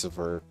fitting because of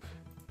her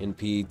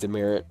NP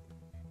demerit.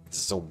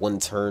 This is a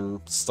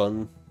one-turn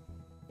stun.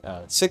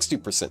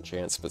 60%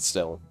 chance, but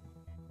still.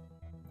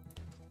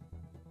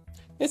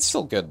 It's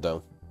still good,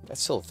 though. I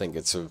still think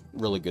it's a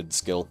really good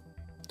skill.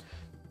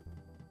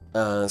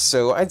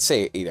 So I'd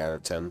say 8 out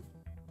of 10.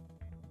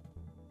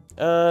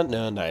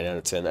 No, 9 out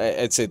of 10.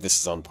 I'd say this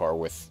is on par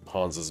with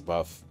Hans's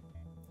buff.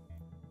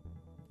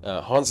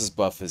 Hans's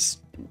buff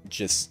is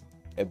just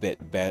a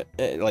bit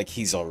better. Like,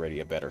 he's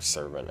already a better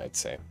servant, I'd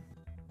say.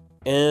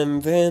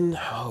 And then,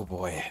 oh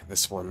boy,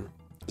 this one.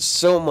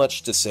 So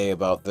much to say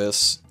about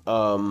this.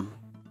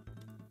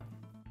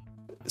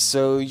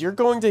 So you're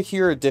going to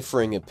hear a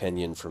differing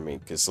opinion from me,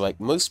 because, like,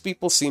 most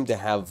people seem to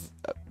have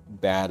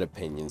bad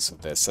opinions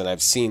of this, and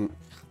I've seen,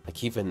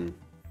 like, even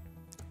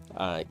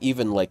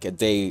like a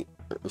day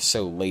or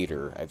so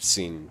later, I've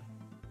seen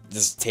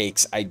this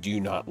takes I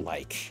do not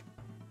like.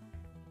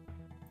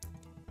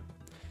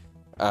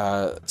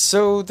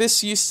 So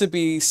this used to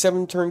be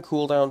 7-turn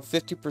cooldown,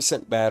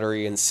 50%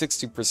 battery, and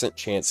 60%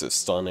 chance of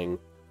stunning,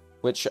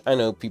 which I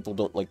know people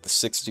don't like the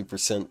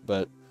 60%,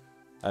 but,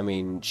 I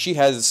mean, she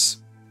has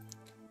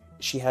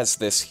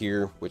this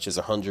here, which is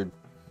 100%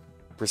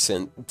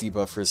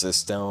 debuff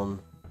resist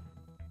down.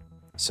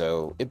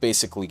 So it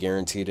basically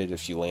guaranteed it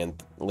if you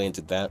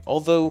landed that.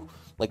 Although,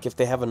 like, if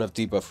they have enough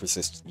debuff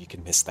resist, you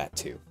can miss that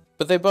too.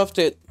 But they buffed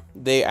it.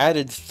 They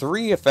added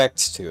 3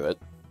 effects to it.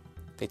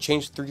 They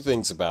changed 3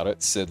 things about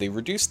it. So they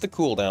reduced the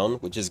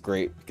cooldown, which is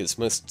great because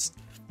most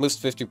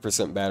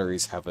 50%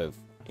 batteries have a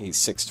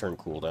 6-turn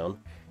cooldown.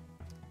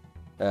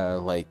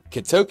 Like,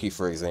 Kitoki,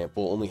 for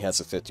example, only has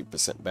a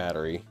 50%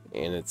 battery,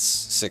 and it's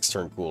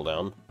 6-turn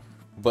cooldown.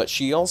 But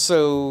she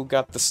also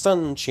got the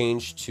stun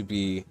changed to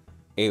be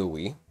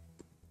AoE,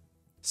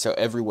 so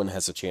everyone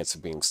has a chance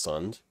of being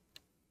stunned.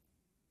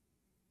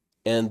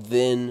 And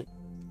then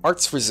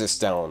Arts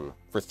resist down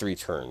for 3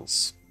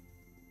 turns.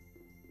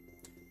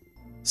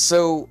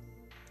 So,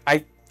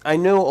 I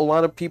know a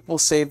lot of people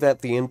say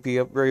that the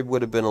NP upgrade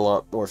would have been a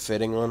lot more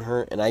fitting on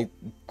her, and I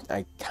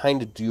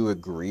kind of do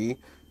agree.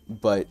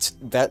 But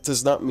that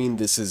does not mean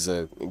this is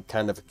a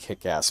kind of a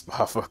kick-ass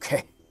buff,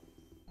 okay?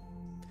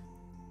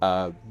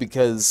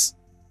 Because,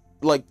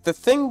 like, the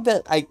thing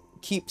that I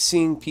keep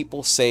seeing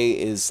people say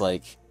is,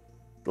 like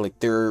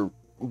there are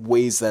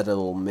ways that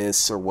it'll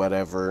miss or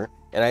whatever,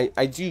 and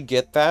I do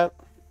get that.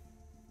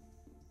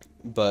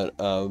 But,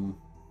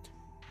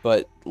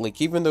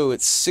 like, even though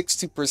it's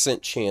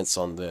 60% chance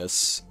on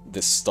this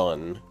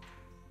stun,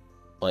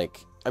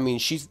 like, I mean,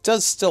 she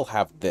does still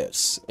have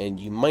this, and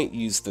you might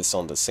use this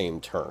on the same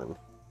turn.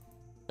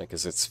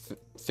 Because it's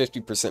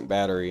 50%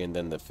 battery and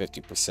then the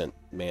 50%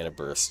 mana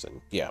burst, and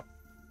yeah.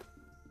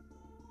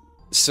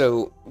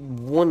 So,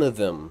 one of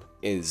them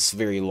is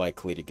very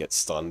likely to get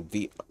stunned.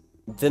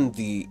 Then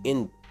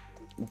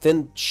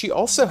she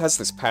also has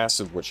this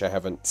passive, which I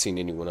haven't seen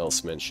anyone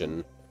else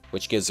mention,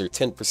 which gives her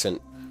 10%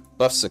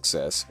 buff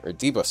success, or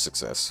debuff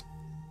success.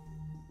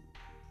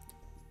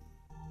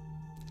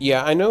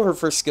 Yeah, I know her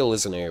first skill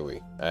is an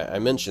AoE. I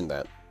mentioned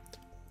that.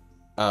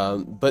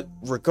 But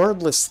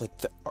regardless, like,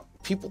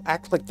 people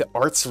act like the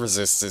arts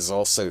resist is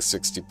also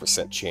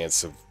 60%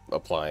 chance of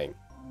applying.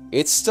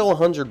 It's still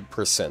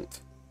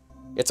 100%.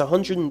 It's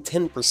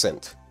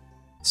 110%.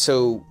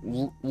 So,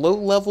 low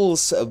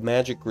levels of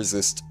magic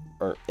resist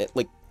are,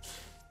 like,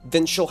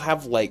 then she'll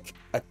have, like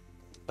a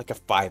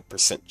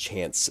 5%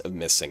 chance of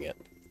missing it.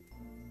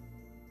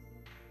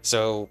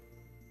 So,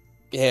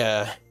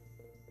 yeah.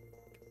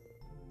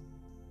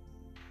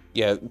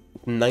 Yeah,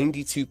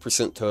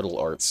 92% total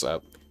arts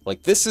up.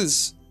 Like, this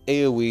is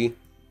AoE.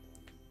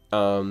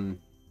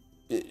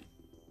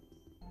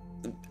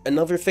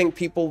 Another thing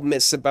people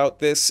miss about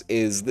this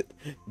is that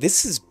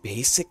this is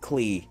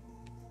basically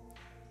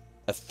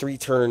a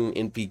 3-turn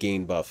NP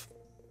gain buff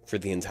for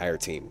the entire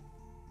team.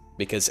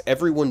 Because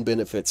everyone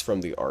benefits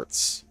from the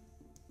arts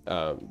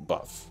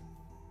buff.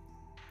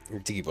 Or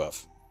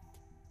debuff.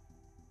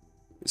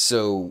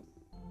 So,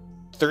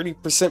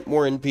 30%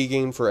 more NP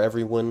gain for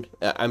everyone.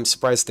 I'm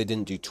surprised they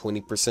didn't do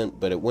 20%,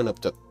 but it went up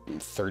to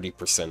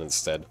 30%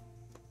 instead.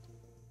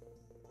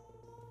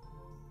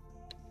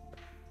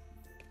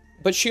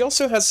 But she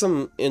also has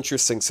some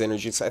interesting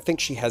synergies. I think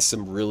she has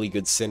some really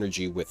good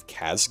synergy with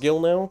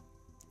Kazgil now.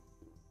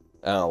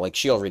 Like,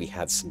 she already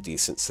had some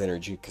decent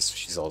synergy, because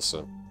she's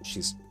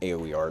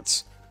AoE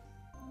arts.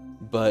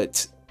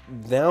 But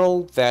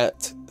now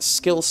that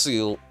Skill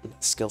Seal,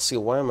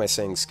 why am I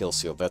saying Skill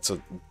Seal? That's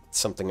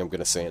something I'm going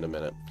to say in a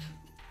minute.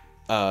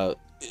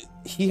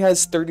 He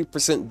has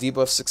 30%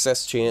 debuff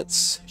success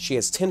chance. She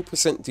has 10%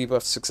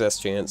 debuff success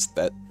chance.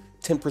 That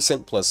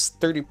 10% plus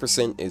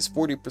 30% is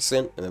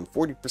 40%, and then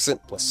 40%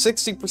 plus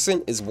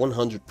 60% is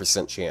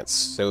 100% chance.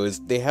 So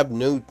if they have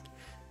no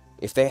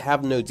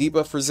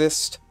debuff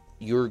resist,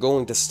 you're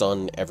going to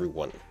stun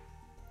everyone.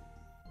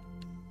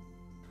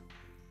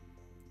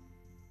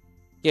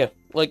 Yeah,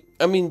 like,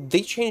 I mean,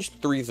 they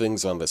changed 3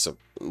 things on this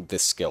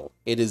skill.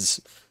 It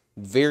is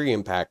very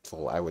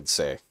impactful, I would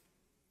say.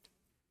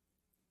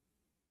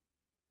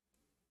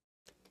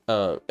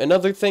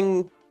 Another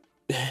thing,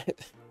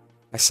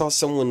 I saw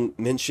someone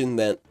mention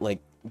that, like,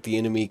 the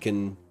enemy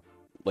can,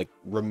 like,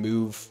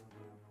 remove,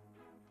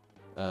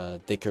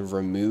 they can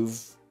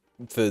remove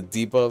the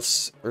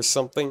debuffs or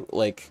something.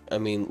 Like, I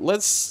mean,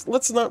 let's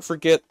not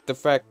forget the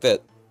fact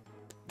that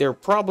they're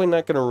probably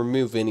not going to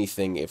remove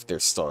anything if they're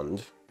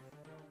stunned.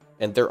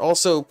 And they're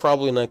also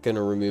probably not going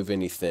to remove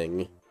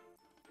anything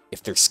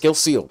if they're skill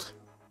sealed.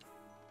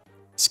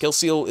 Skill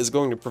seal is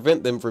going to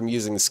prevent them from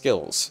using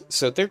skills.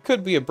 So there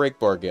could be a break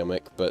bar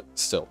gimmick, but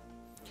still.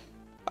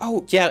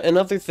 Oh, yeah,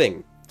 another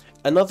thing.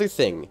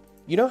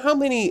 You know how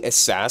many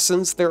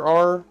assassins there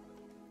are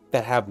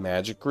that have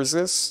magic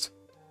resist?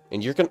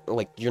 And you're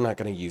not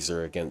gonna use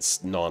her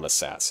against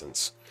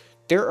non-assassins.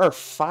 There are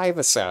 5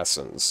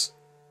 assassins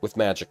with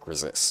magic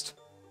resist.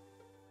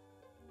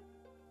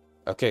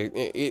 Okay,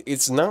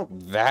 it's not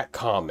that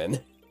common.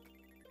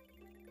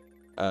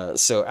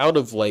 So out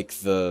of, like,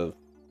 the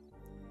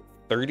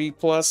 30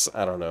 plus,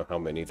 I don't know how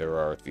many there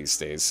are these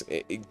days.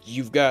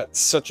 You've got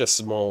such a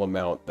small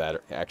amount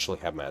that actually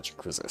have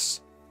magic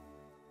resist.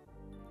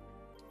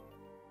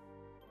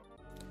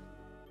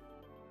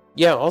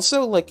 Yeah,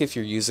 also, like, if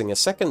you're using a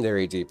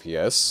secondary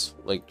DPS,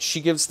 like,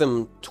 she gives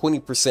them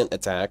 20%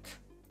 attack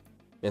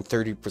and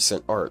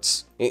 30%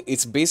 arts.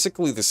 It's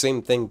basically the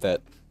same thing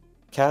that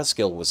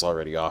Kazgil was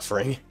already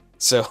offering,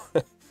 so...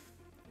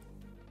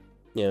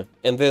 yeah,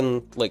 and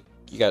then, like,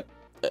 you got...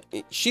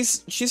 she's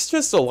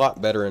just a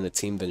lot better in a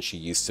team than she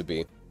used to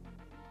be.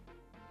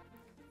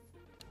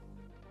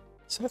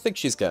 So I think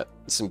she's got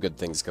some good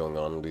things going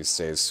on these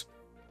days.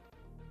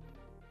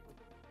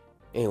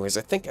 Anyways,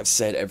 I think I've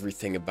said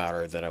everything about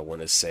her that I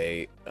want to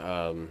say.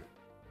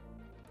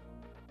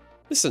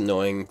 It's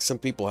annoying. Some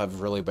people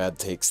have really bad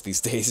takes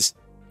these days.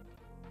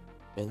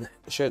 And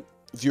shit,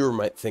 viewer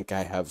might think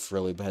I have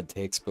really bad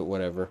takes, but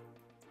whatever.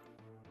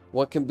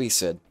 What can be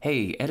said?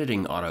 Hey,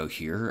 editing auto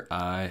here.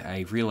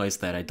 I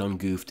realized that I done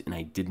goofed and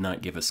I did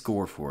not give a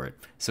score for it.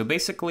 So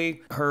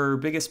basically, her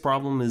biggest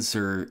problem is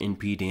her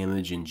NP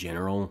damage in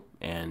general,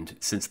 and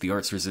since the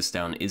arts resist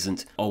down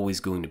isn't always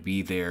going to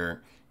be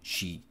there,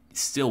 she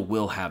still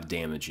will have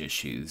damage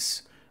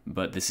issues.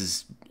 But this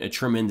is a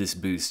tremendous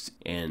boost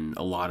in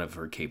a lot of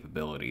her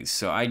capabilities.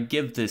 So I'd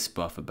give this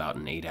buff about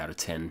an 8 out of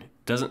 10.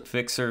 Doesn't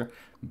fix her,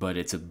 but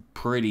it's a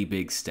pretty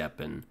big step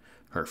in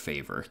her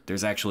favor.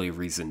 There's actually a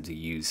reason to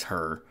use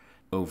her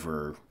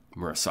over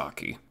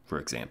Murasaki, for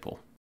example.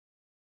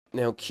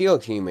 Now,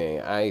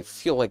 Kiyohime, I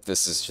feel like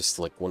this is just,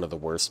 like, one of the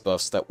worst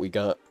buffs that we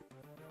got.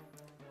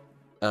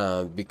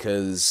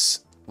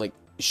 Because, like,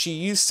 she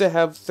used to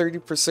have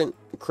 30%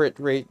 crit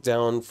rate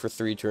down for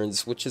 3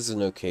 turns, which is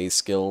an okay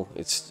skill.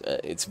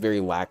 It's very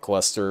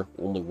lackluster,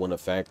 only one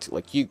effect.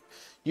 Like, you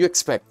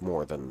expect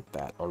more than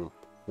that on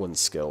one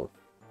skill.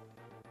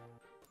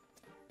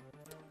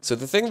 So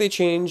the thing they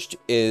changed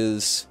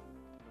is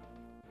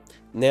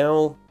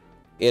now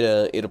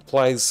it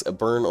applies a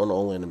burn on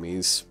all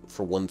enemies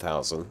for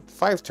 1,000.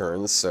 5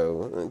 turns,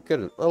 so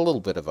a little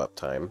bit of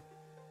uptime.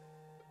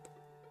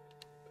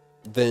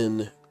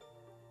 Then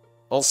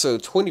also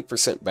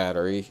 20%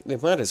 battery. They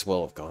might as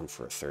well have gone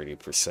for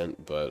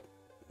 30%, but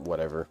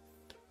whatever.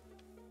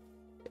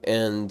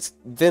 And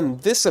then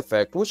this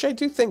effect, which I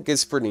do think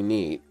is pretty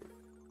neat.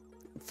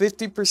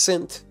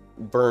 50%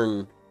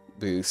 burn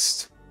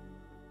boost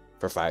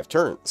for 5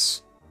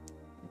 turns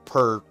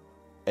per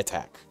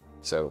attack.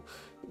 So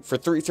for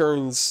 3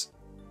 turns,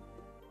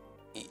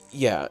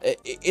 yeah,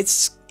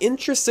 it's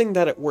interesting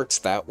that it works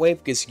that way,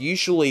 because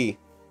usually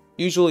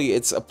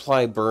it's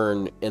apply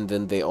burn and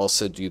then they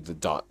also do the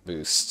dot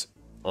boost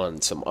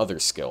on some other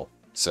skill.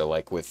 So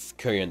like with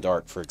Korean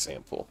Dark, for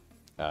example,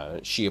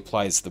 she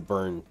applies the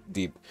burn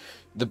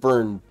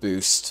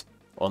boost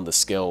on the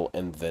skill,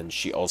 and then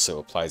she also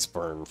applies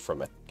burn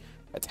from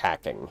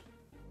attacking.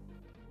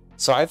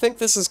 So I think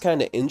this is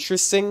kind of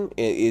interesting.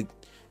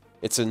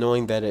 It's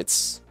annoying that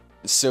it's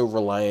so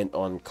reliant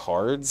on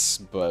cards,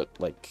 but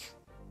like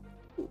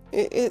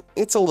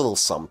it's a little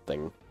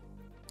something.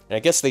 And I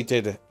guess they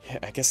did.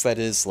 I guess that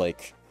is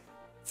like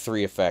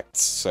 3 effects.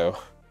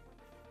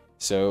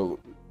 So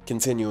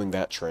continuing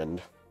that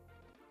trend.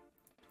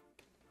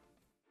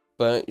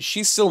 But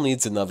she still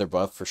needs another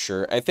buff for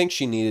sure. I think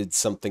she needed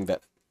something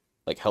that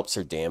like helps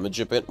her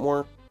damage a bit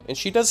more. And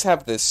she does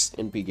have this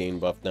NP gain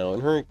buff now,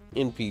 and her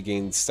NP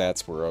gain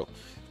stats were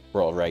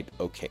alright.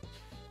 Okay,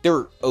 they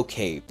were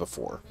okay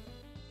before.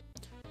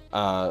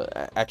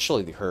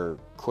 Actually, her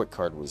quick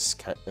card was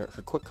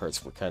her quick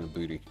cards were kind of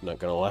booty. Not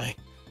gonna lie.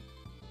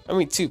 I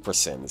mean,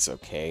 2% is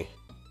okay,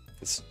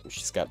 because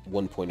she's got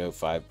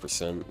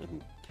 1.05%,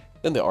 and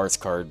then the arts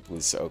card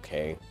was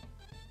okay.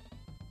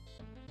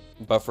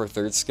 Buff her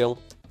 3rd skill.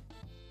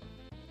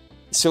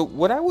 So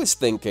what I was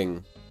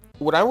thinking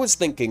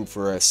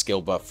for a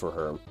skill buff for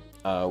her,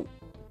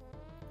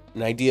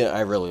 an idea I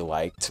really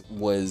liked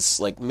was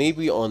like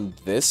maybe on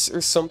this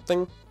or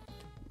something,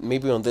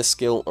 maybe on this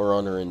skill or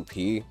on her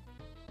NP.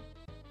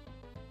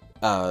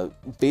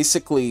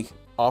 Basically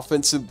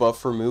offensive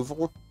buff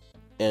removal,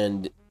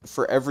 and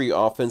for every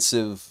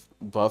offensive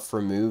buff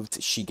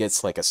removed, she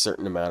gets like a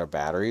certain amount of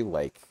battery,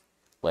 like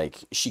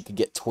she could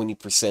get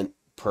 20%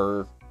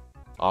 per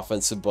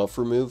offensive buff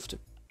removed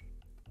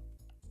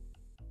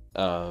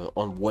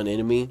on one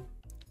enemy,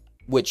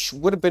 which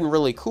would have been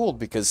really cool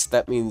because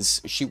that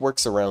means she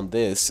works around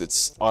this.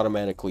 It's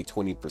automatically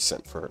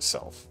 20% for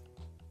herself.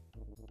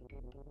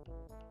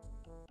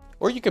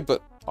 Or you could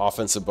put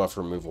offensive buff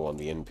removal on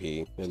the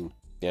NP, and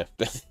yeah,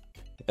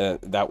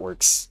 that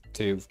works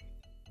too.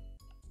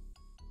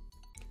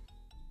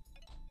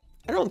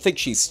 I don't think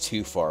she's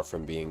too far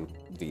from being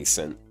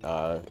decent,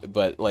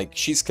 but like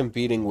she's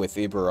competing with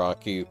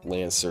Ibaraki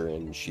Lancer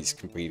and she's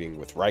competing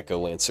with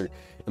Raikou Lancer,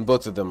 and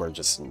both of them are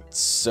just in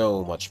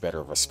so much better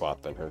of a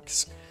spot than her,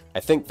 because I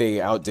think they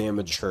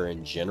outdamage her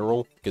in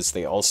general, because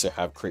they also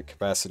have crit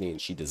capacity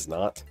and she does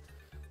not.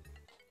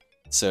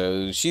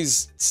 So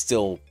she's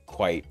still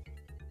quite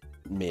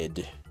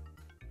mid.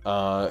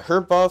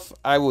 Her buff,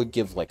 I would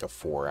give like a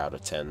 4 out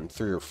of 10,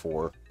 3 or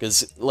 4,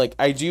 because like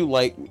I do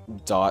like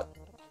dot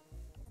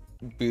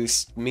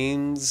boost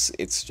memes,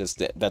 it's just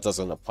that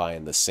doesn't apply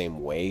in the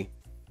same way.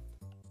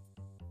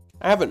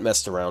 I haven't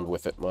messed around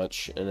with it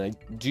much, and I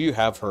do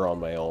have her on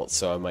my ult,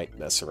 so I might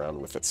mess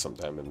around with it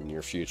sometime in the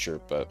near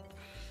future, but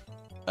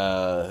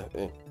yeah,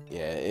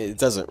 it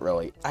doesn't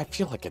really, I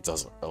feel like it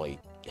doesn't really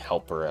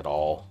help her at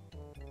all.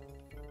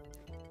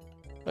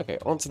 Okay,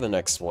 on to the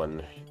next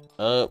one.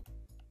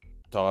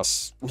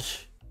 Toss.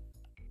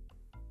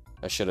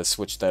 I should have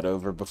switched that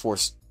over before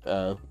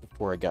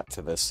I got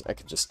to this. I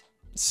could just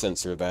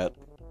censor that.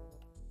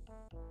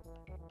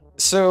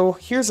 So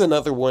here's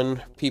another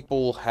one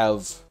people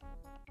have.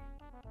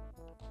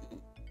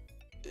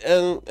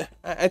 I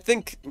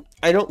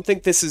don't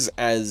think this is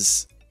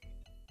as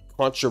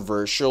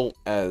controversial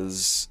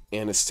as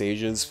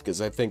Anastasia's,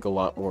 because I think a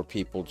lot more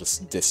people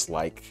just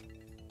dislike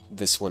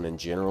this one in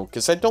general,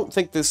 because I don't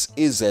think this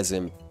is as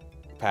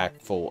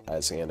impactful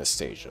as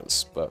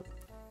Anastasia's. But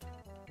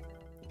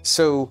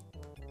so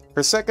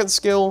her second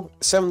skill,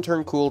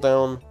 7-turn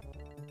cooldown.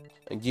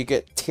 You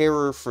get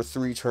Terror for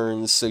 3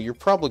 turns, so you're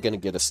probably going to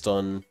get a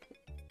stun.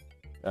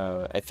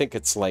 I think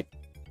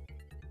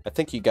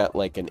you got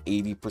like an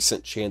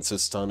 80% chance of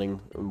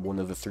stunning in one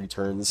of the 3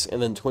 turns,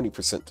 and then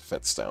 20%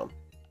 defense down.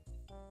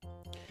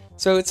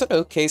 So it's an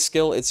okay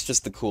skill, it's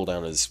just the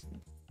cooldown is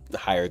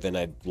higher than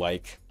I'd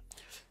like.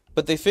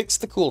 But they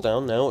fixed the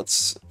cooldown, now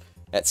it's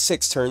at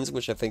 6 turns,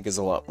 which I think is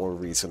a lot more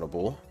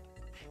reasonable.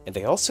 And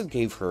they also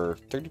gave her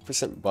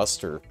 30%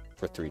 Buster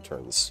for 3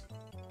 turns.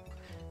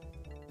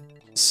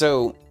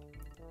 So,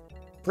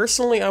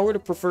 personally, I would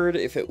have preferred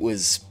if it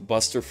was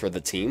Buster for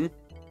the team.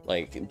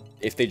 Like,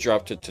 if they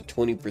dropped it to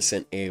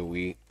 20%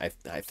 AoE,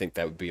 I think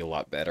that would be a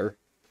lot better.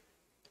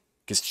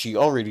 Because she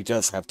already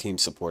does have team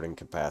supporting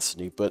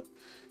capacity, but,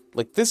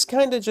 like, this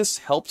kind of just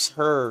helps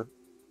her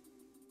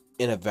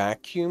in a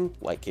vacuum,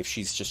 like, if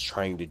she's just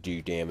trying to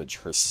do damage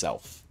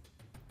herself.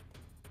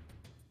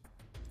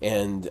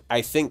 And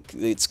I think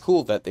it's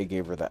cool that they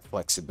gave her that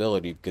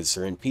flexibility, because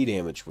her NP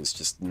damage was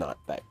just not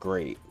that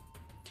great.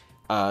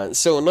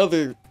 So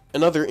another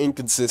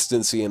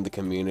inconsistency in the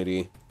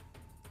community.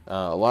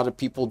 A lot of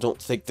people don't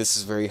think this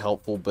is very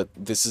helpful, but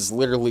this is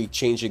literally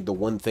changing the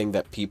one thing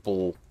that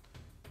people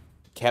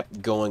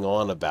kept going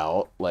on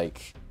about. One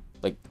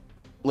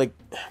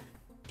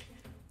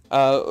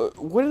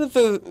of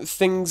the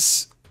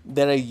things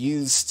that I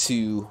use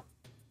to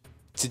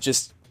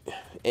just,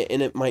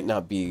 and it might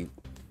not be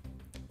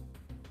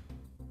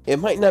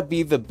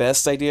the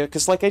best idea,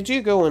 because like I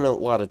do go in a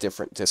lot of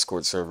different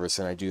Discord servers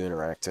and I do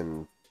interact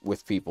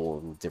with people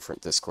in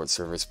different Discord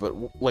servers, but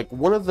like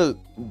one of the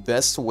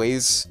best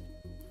ways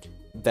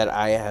that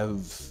I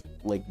have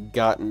like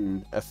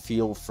gotten a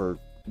feel for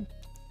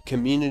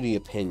community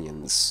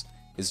opinions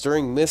is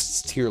during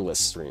Mist's tier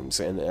list streams,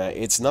 and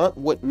it's not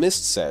what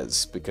Mist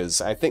says, because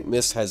I think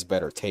Mist has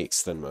better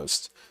takes than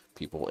most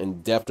people,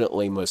 and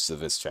definitely most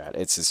of his chat.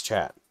 It's his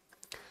chat.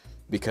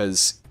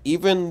 Because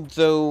even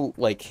though,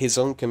 like, his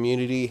own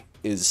community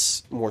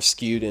is more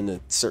skewed in a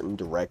certain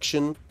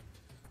direction,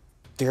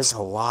 there's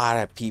a lot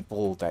of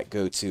people that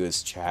go to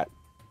his chat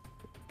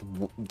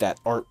that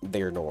aren't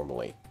there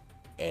normally.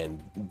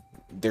 And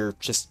they're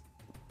just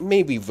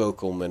maybe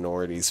vocal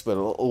minorities, but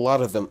a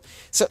lot of them...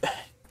 So,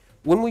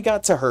 when we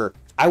got to her,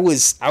 I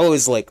was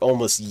like,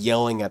 almost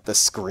yelling at the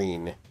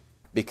screen.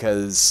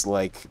 Because,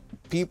 like,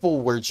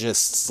 people were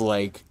just,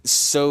 like,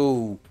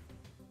 so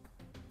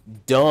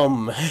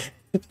dumb.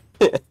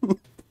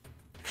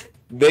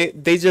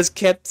 They just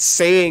kept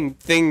saying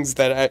things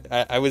that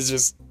I was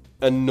just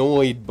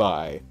annoyed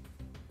by.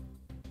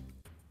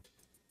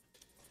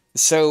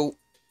 So,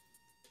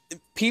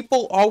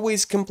 people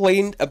always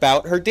complained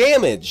about her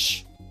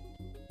damage.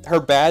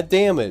 Her bad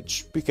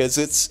damage. Because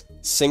it's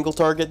single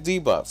target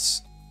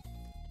debuffs.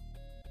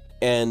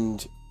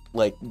 And,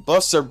 like,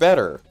 buffs are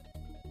better.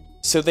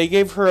 So they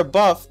gave her a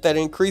buff that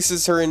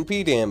increases her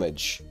NP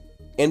damage.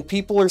 And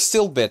people are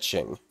still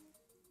bitching.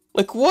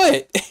 Like,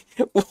 what?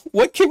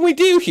 What can we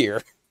do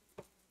here?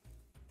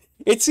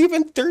 It's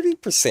even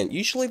 30%.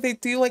 Usually they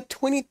do like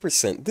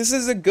 20%. This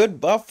is a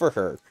good buff for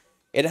her.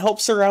 It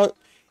helps her out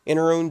in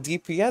her own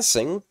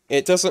DPSing.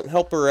 It doesn't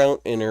help her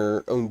out in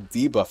her own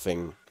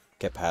debuffing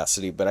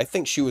capacity, but I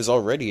think she was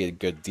already a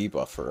good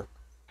debuffer.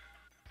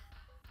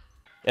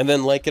 And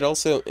then, like, it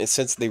also,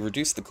 since they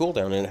reduced the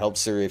cooldown, it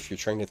helps her if you're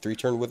trying to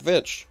 3-turn with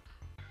Vitch.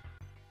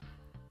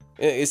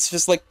 It's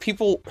just like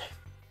people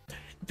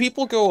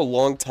go a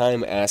long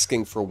time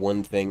asking for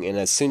one thing, and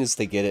as soon as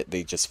they get it,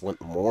 they just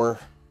want more.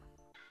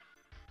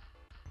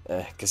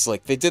 Cause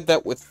like they did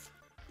that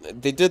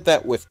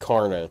with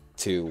Karna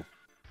too.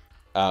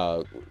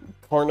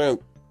 Karna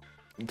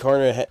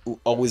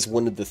always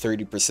wanted the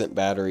 30%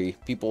 battery.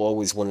 People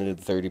always wanted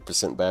the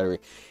 30% battery.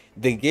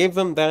 They gave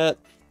them that.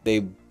 They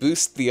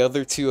boost the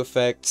other two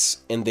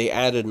effects, and they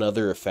add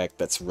another effect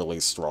that's really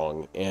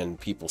strong, and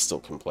people still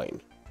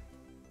complain.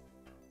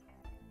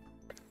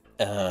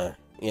 Yeah,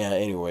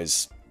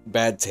 anyways,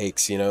 bad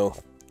takes, you know,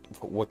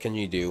 what can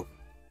you do?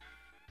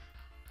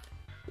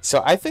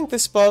 So I think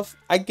this buff,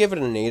 I'd give it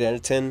an 8 out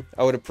of 10.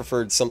 I would have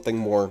preferred something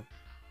more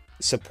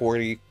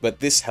supporty, but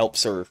this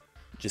helps her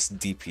just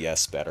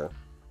DPS better.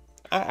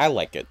 I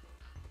like it.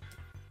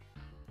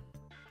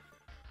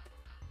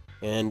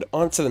 And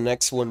on to the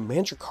next one,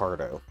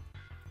 Mandricardo.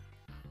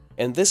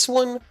 And this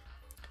one,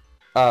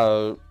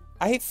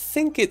 I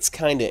think it's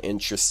kind of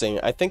interesting.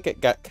 I think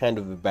it got kind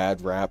of a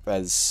bad rap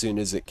as soon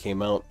as it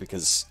came out,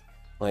 because,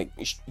 like,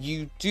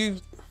 you do...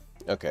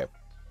 Okay.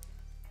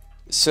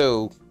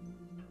 So,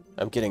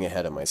 I'm getting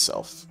ahead of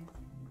myself.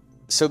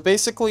 So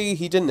basically,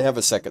 he didn't have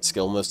a second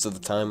skill most of the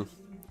time.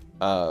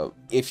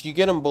 If you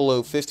get him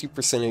below 50%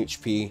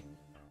 HP,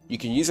 you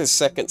can use his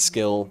second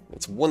skill.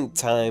 It's one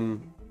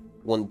time,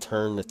 one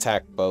turn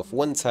attack buff,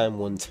 one time,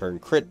 one turn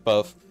crit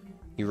buff.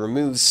 He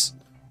removes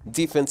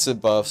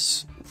defensive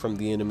buffs from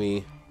the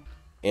enemy,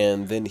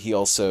 and then he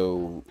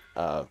also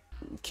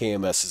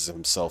KMSs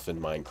himself in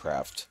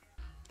Minecraft.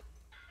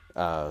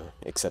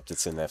 Except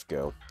it's in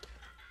FGO.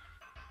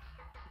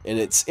 And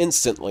it's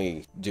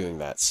instantly doing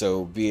that,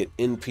 so be it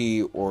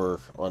NP or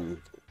on,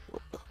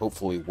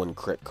 hopefully, one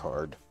crit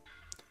card.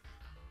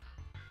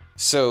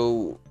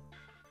 So,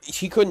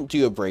 he couldn't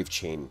do a Brave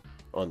Chain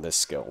on this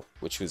skill,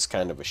 which was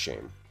kind of a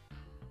shame.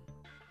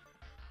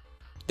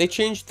 They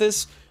changed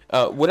this.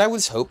 What I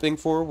was hoping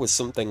for was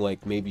something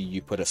like maybe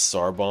you put a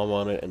Star Bomb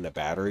on it and a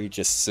battery,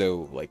 just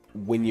so, like,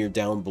 when you're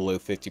down below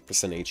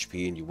 50%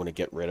 HP and you want to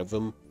get rid of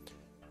them,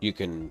 you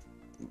can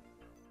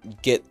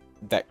get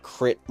that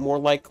crit more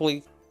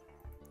likely.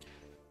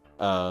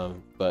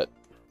 But,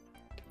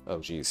 oh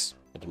geez,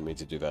 I didn't mean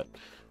to do that.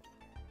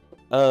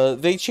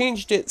 They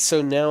changed it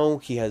so now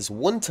he has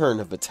one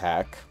turn of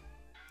attack,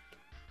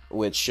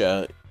 which,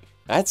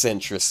 that's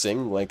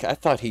interesting. Like, I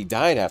thought he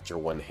died after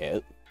one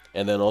hit,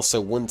 and then also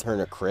one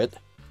turn of crit.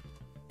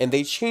 And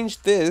they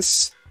changed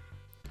this,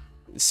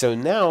 so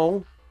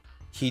now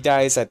he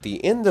dies at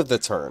the end of the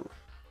turn.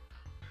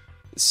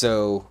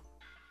 So,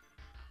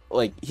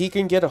 like, he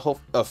can get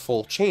a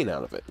full chain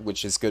out of it,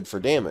 which is good for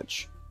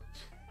damage.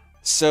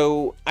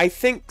 So, I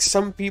think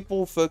some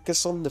people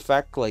focus on the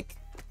fact, like,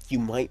 you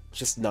might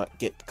just not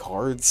get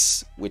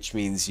cards, which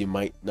means you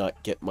might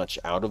not get much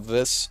out of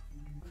this.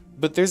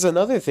 But there's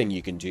another thing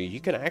you can do. You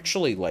can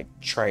actually, like,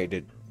 try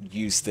to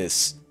use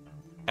this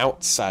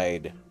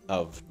outside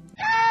of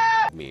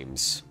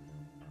memes.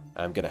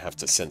 I'm gonna have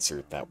to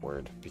censor that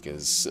word,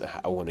 because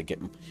I want to get,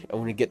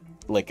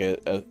 like,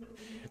 a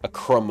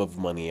crumb of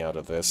money out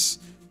of this.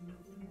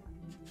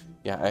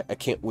 Yeah, I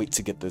can't wait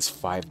to get this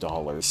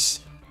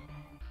 $5.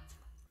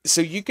 So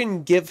you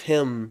can give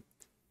him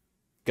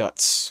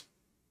guts.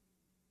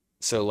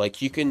 So,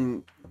 like, you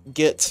can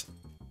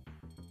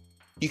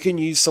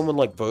use someone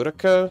like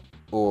Boudica,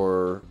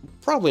 or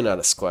probably not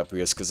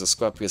Asclepius, because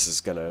Asclepius is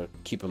gonna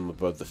keep him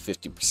above the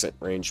 50%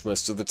 range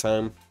most of the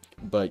time.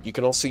 But you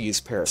can also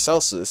use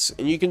Paracelsus,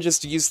 and you can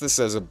just use this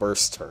as a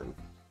burst turn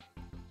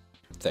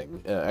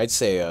thing. I'd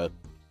say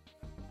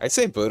I'd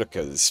say Boudica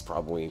is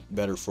probably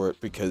better for it,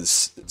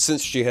 because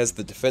since she has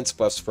the defense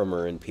buffs from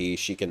her NP,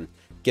 she can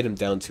get him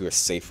down to a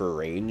safer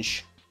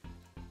range.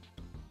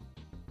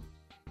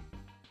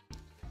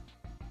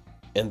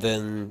 And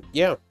then,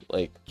 yeah,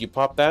 like, you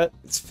pop that,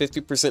 it's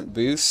 50%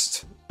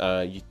 boost,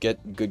 you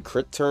get good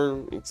crit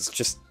turn, it's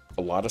just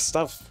a lot of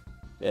stuff.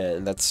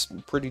 And that's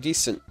pretty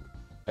decent,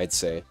 I'd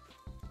say.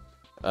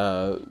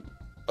 A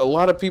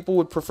lot of people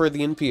would prefer the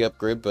NP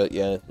upgrade, but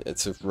yeah,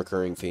 it's a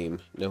recurring theme.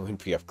 No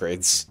NP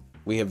upgrades.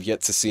 We have yet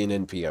to see an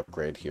NP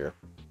upgrade here.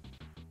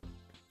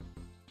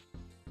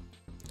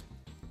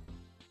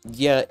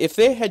 Yeah, if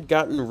they had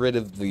gotten rid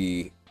of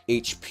the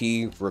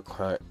HP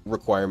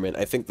requirement,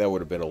 I think that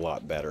would have been a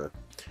lot better.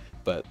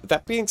 But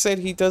that being said,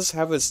 he does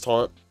have his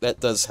taunt. That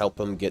does help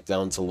him get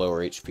down to lower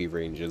HP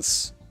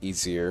ranges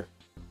easier.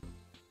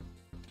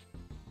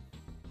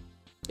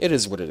 It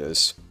is what it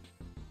is.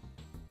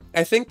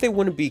 I think they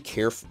want to be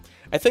careful.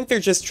 I think they're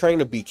just trying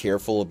to be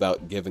careful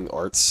about giving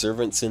arts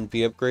servants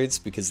NP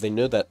upgrades, because they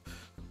know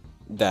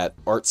that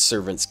arts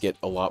servants get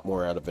a lot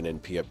more out of an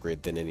NP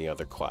upgrade than any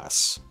other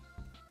class.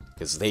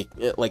 Because they,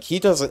 like, he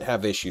doesn't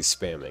have issues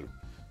spamming.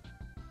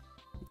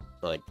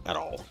 Like, at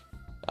all.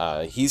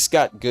 He's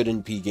got good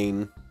NP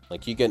gain.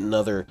 Like, you get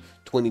another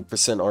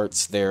 20%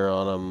 arts there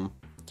on him,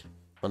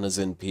 on his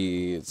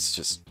NP. It's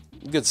just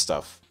good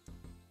stuff.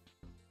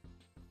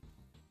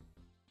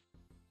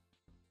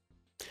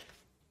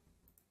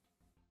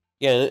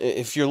 Yeah,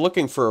 if you're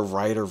looking for a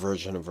rider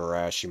version of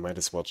Arash, you might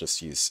as well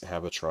just use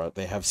Habitrot.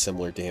 They have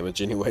similar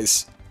damage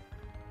anyways.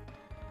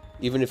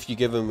 Even if you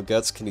give him a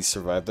Guts, can he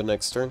survive the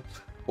next turn?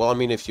 Well, I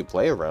mean, if you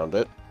play around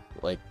it.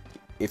 Like,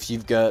 if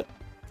you've got...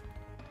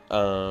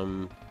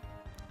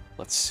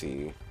 let's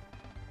see.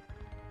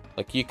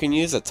 Like, you can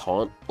use a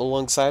Taunt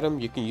alongside him.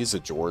 You can use a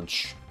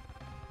George.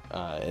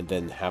 And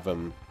then have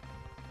him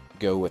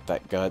go with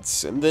that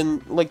Guts. And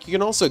then, like, you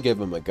can also give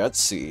him a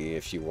Gutsy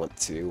if you want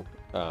to.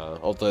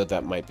 Although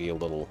that might be a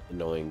little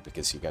annoying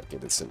because you gotta get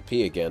this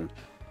MP again.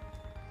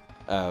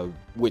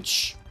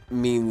 Which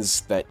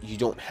means that you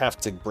don't have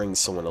to bring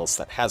someone else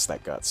that has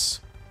that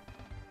Guts.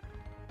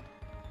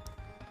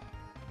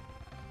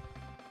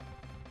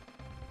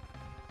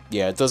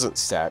 Yeah, it doesn't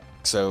stack,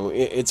 so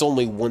it's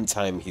only one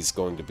time he's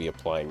going to be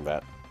applying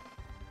that.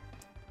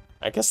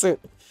 I guess that...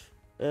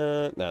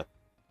 nah,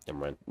 never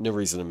mind. No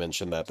reason to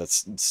mention that,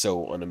 that's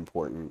so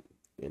unimportant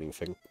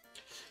anything.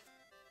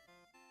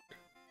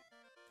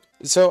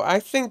 So I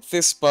think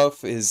this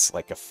buff is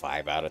like a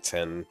 5 out of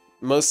 10.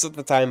 Most of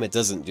the time it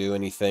doesn't do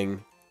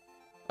anything.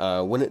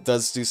 When it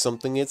does do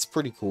something, it's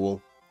pretty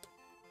cool.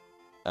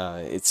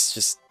 It's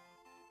just...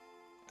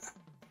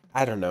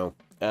 I don't know.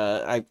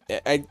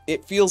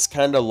 It feels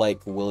kind of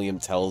like William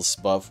Tell's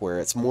buff, where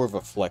it's more of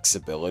a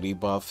flexibility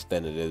buff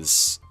than it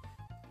is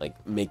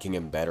like making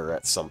him better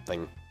at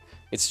something.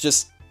 It's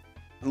just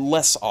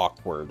less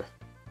awkward.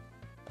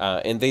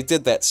 And they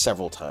did that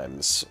several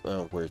times,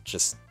 where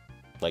just...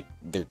 like,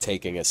 they're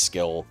taking a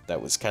skill that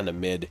was kind of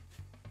mid,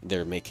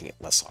 they're making it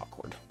less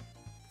awkward.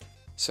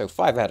 So,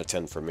 5 out of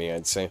 10 for me,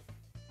 I'd say.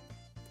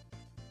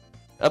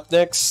 Up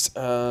next,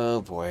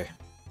 oh boy.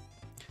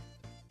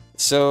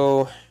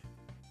 So,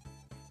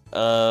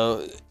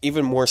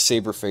 even more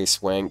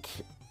Saberface wank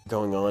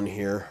going on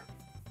here.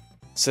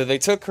 So they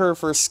took her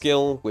first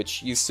skill,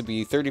 which used to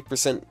be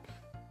 30%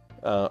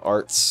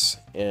 arts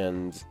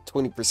and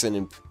 20%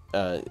 in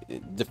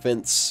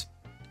defense,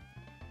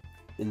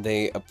 and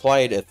they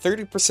applied a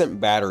 30%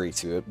 battery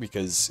to it,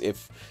 because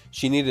if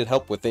she needed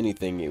help with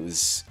anything, it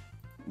was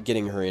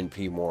getting her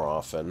NP more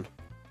often.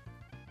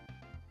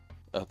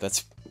 Oh,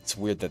 it's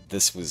weird that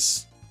this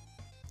was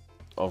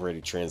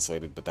already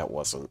translated, but that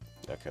wasn't.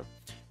 Okay.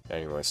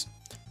 Anyways.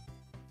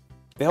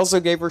 They also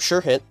gave her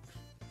Sure Hit,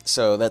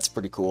 so that's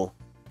pretty cool.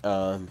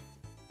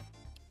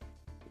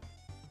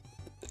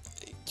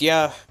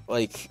 Yeah,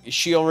 like,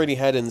 she already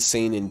had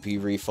insane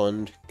NP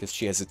refund, because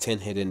she has a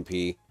 10-hit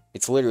NP.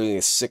 It's literally a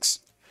 6%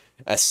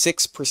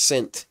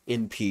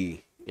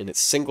 NP in its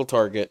single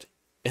target,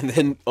 and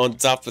then on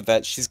top of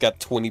that, she's got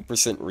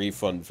 20%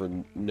 refund for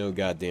no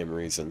goddamn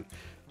reason.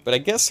 But I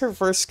guess her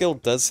first skill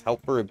does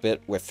help her a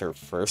bit with her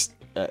first,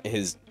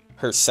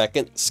 her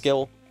second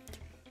skill,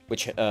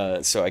 which,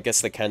 so I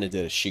guess they kind of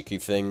did a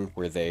Shiki thing,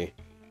 where they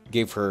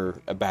gave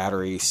her a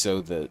battery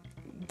so that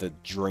the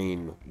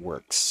drain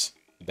works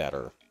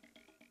better.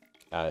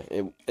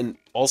 And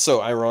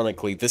also,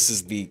 ironically, this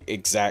is the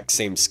exact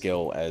same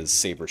skill as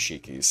Saber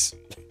Shiki's.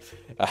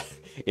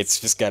 It's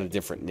just got a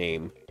different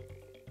name.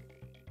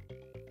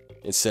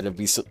 Instead of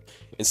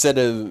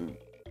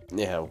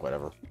yeah,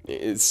 whatever.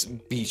 It's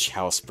Beach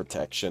House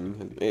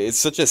Protection. It's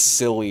such a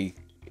silly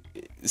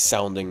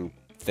sounding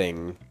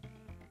thing.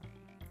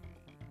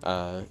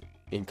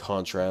 In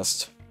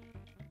contrast.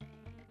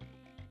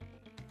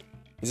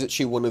 Isn't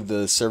she one of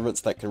the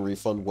servants that can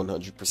refund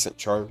 100%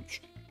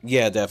 charge?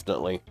 Yeah,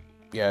 definitely.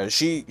 Yeah,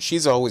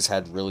 she's always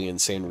had really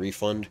insane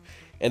refund.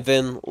 And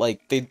then,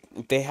 like, they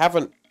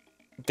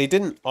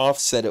didn't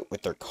offset it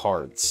with their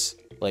cards.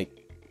 Like,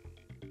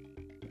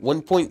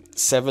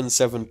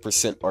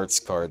 1.77% arts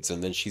cards,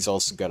 and then she's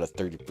also got a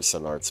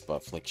 30% arts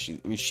buff. Like,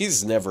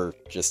 she's never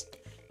just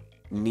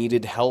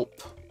needed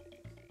help.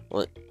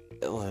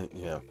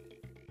 Yeah.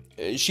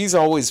 She's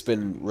always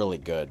been really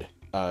good.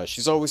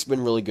 She's always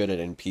been really good at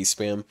NP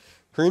spam.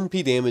 Her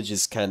NP damage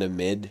is kind of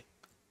mid,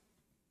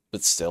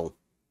 but still.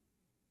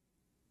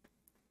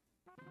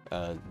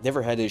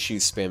 Never had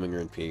issues spamming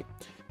her NP.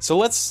 So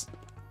let's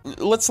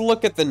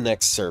look at the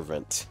next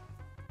servant.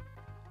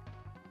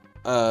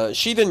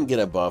 She didn't get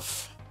a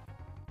buff.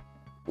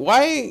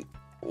 Why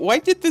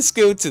did this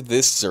go to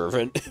this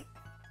servant?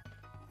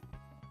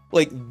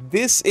 Like,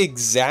 this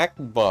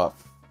exact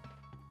buff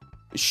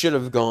should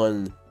have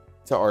gone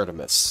to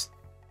Artemis.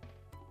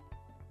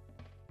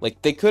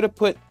 Like, they could have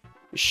put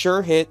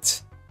sure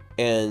hit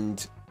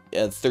and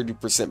a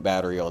 30%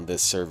 battery on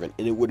this servant,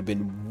 and it would have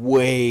been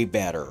way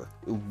better.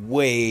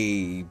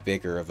 Way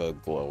bigger of a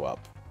glow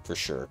up, for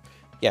sure.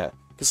 Yeah,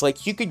 because,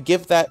 like, you could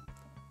give that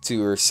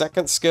to her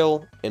second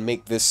skill and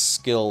make this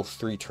skill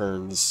 3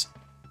 turns,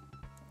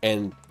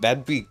 and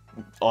that'd be,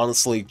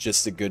 honestly,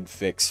 just a good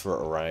fix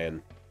for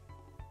Orion.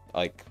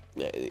 Like,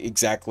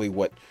 exactly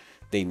what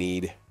they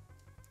need.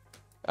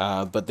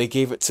 But they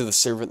gave it to the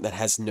servant that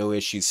has no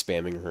issues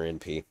spamming her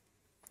NP.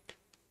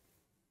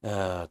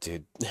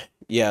 Dude.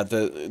 Yeah,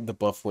 the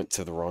buff went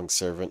to the wrong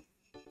servant,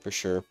 for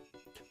sure.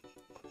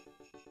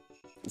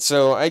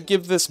 So, I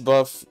give this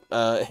buff,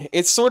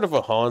 it's sort of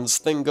a Hans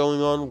thing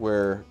going on,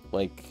 where,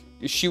 like,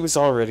 she was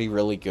already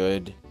really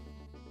good.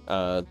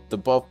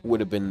 The buff would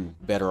have been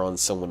better on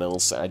someone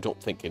else. I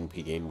don't think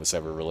NP gain was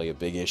ever really a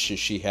big issue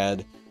she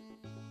had.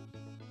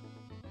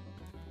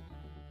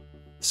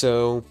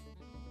 So,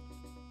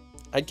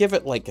 I'd give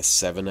it like a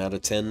 7 out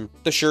of 10.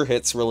 The sure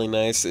hit's really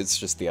nice, it's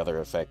just the other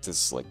effect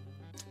is, like,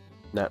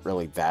 not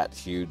really that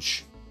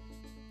huge.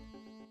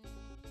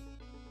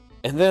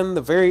 And then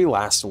the very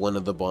last one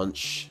of the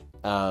bunch,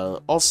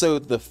 also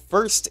the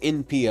first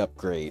NP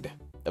upgrade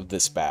of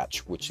this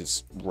batch, which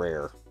is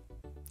rare.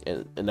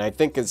 And I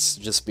think it's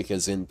just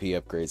because NP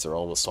upgrades are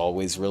almost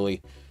always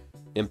really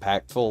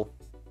impactful,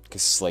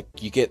 because, like,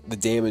 you get the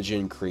damage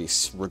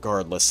increase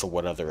regardless of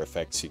what other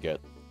effects you get.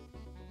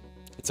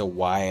 It's a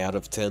Y out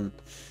of 10,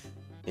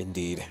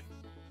 indeed.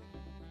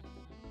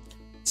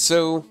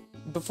 So,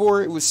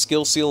 before it was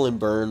Skill Seal and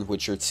Burn,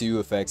 which are 2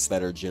 effects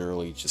that are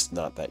generally just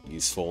not that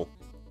useful.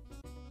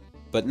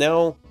 But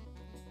now,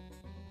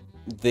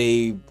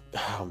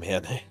 oh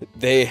man,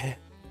 they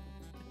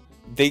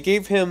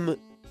gave him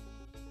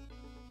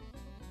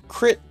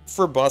crit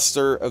for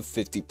Buster of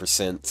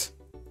 50%.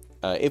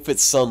 If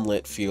it's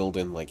Sunlit field,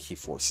 and, like, he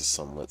forces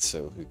Sunlit,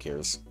 so who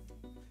cares.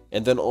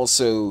 And then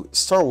also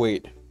Star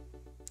Weight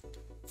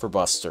for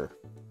Buster.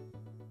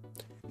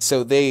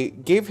 So they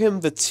gave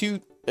him the 2,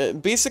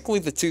 basically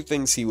the 2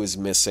 things he was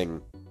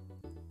missing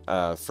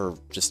for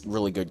just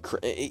really good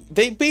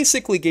they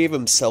basically gave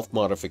him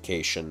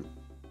self-modification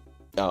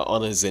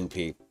on his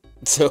NP.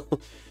 So,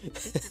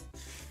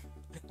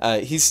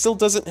 he still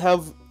doesn't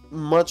have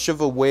much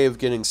of a way of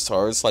getting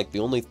stars. Like, the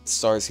only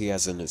stars he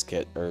has in his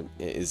kit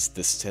is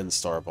this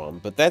 10-star bomb.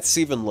 But that's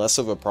even less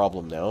of a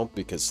problem now,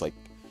 because, like,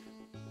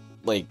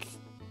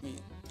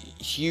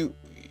 you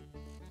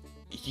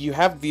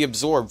have the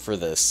absorb for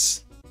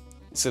this.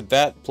 So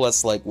that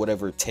plus, like,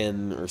 whatever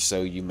 10 or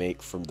so you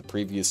make from the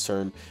previous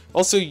turn.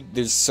 Also,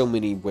 there's so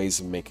many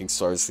ways of making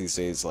stars these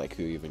days, like,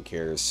 who even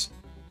cares?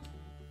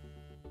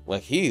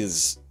 Like, he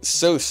is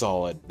so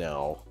solid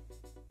now.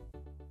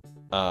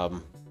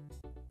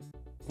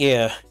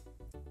 Yeah.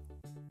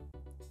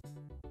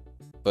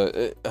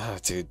 But,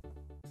 dude.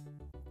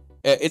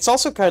 It's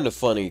also kind of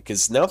funny,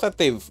 because now that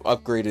they've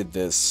upgraded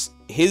this,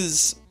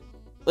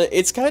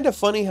 it's kind of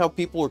funny how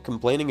people were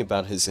complaining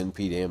about his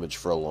NP damage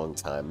for a long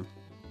time.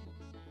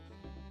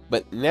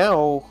 But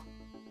now,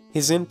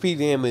 his NP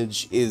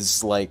damage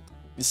is, like,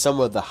 some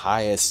of the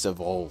highest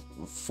of all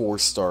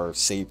 4-star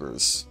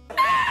sabers.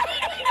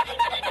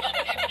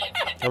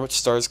 How much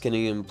stars can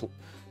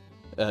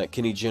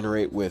he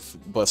generate with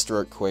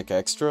Buster at Quick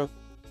Extra?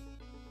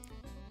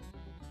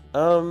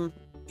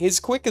 His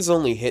Quick is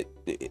only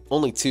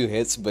 2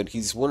 hits, but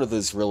he's one of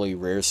those really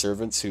rare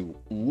servants who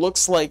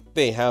looks like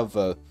they have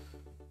a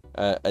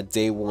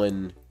day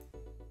 1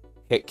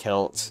 hit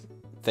count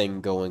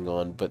thing going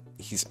on, but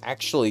he's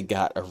actually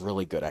got a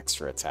really good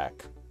extra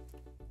attack.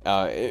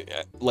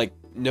 Like,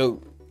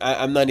 no,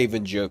 I'm not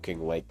even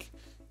joking. Like,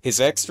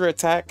 his extra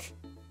attack,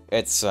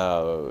 it's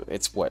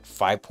what,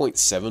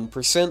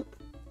 5.7%?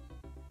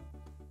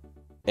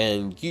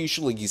 And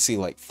usually you see,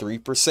 like,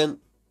 3%.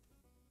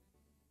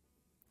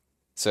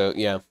 So,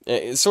 yeah,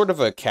 it's sort of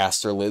a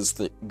Caster Liz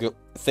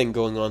thing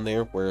going on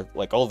there, where,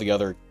 like, all the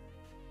other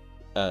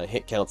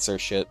hit counts are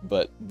shit,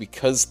 but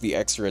because the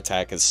extra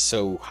attack is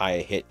so high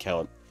a hit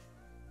count,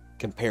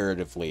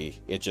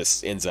 comparatively, it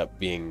just ends up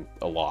being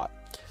a lot.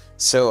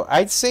 So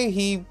I'd say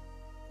he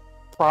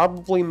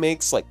probably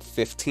makes like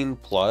 15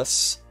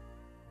 plus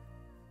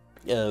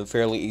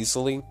fairly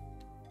easily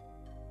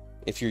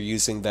if you're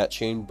using that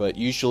chain, but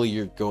usually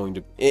you're going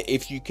to,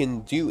 if you can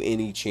do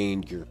any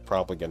chain, you're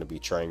probably going to be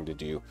trying to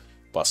do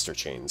Buster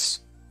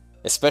chains.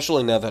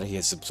 Especially now that he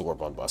has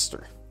Absorb on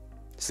Buster.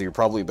 So you're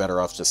probably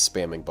better off just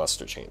spamming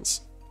Buster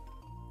Chains.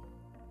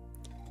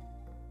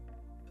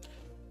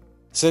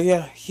 So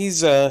yeah,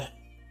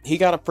 he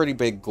got a pretty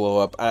big glow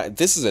up.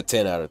 This is a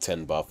 10 out of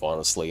 10 buff,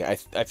 honestly. I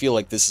feel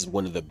like this is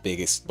one of the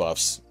biggest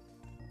buffs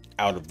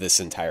out of this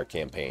entire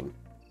campaign.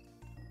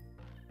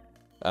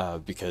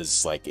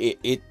 Because, like,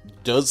 it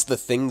does the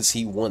things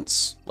he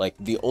wants. Like,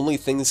 the only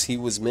things he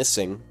was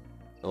missing,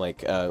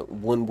 like,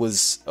 one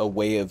was a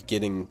way of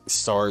getting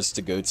stars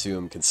to go to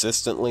him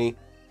consistently,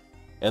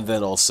 and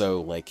then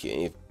also, like,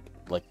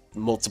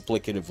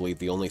 multiplicatively,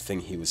 the only thing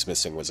he was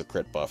missing was a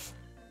crit buff.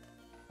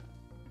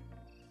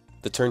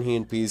 The turn he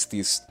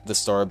NPs, the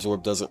Star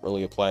Absorb doesn't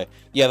really apply.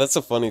 Yeah, that's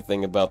a funny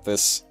thing about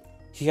this.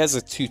 He has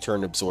a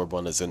 2-turn Absorb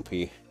on his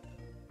NP.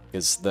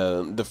 Because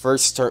the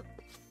first turn...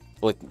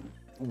 Like,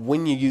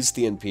 when you use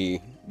the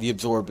NP, the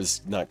Absorb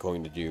is not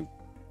going to do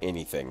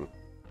anything.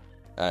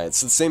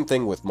 It's the same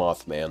thing with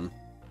Mothman.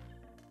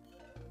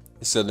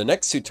 So the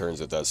next 2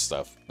 turns it does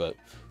stuff, but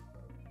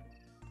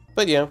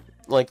yeah,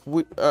 like,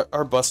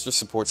 our Buster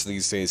supports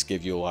these days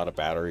give you a lot of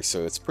battery,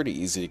 so it's pretty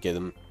easy to get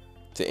him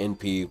to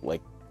NP,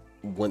 like,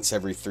 once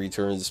every 3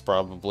 turns,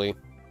 probably.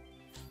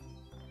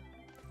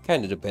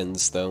 Kinda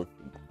depends, though.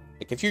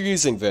 Like, if you're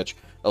using Vitch,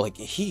 like,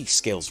 he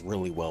scales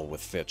really well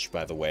with Vitch,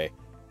 by the way.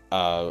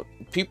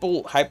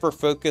 People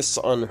hyper-focus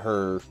on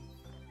her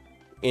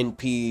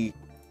NP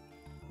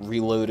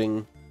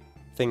reloading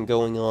thing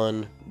going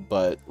on,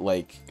 but,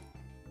 like,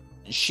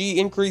 she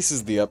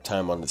increases the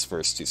uptime on his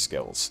first 2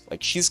 skills.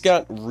 Like, she's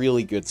got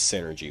really good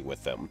synergy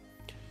with them.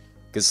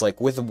 Because,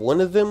 like, with one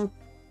of them,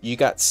 you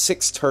got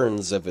 6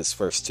 turns of his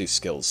first 2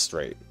 skills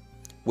straight.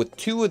 With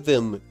 2 of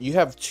them, you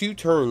have 2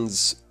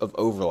 turns of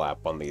overlap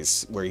on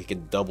these, where he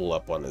can double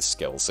up on his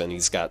skills, and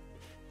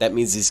that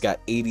means he's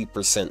got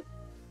 80%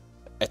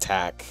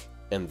 attack,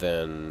 and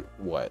then,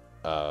 what,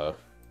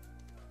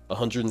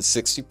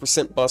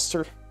 160%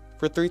 Buster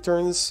for 3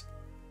 turns?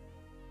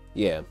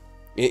 Yeah,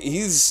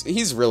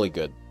 he's really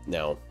good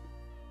now.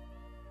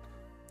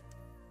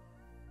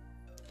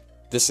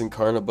 This and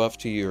Karna buff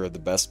to you are the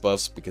best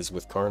buffs, because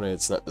with Karna,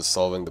 it's not just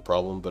solving the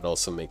problem, but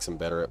also makes him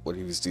better at what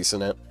he was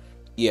decent at.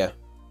 Yeah.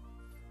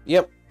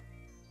 Yep.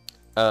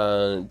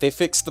 They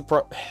fixed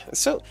the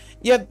So,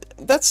 yeah,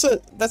 that's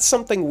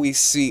something we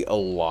see a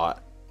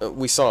lot.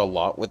 We saw a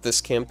lot with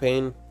this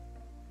campaign.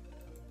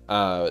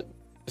 3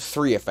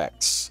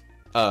 effects.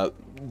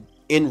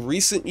 In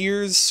recent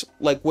years,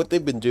 like, what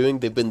they've been doing,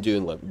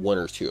 like, 1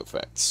 or 2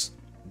 effects.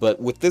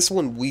 But with this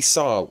one, we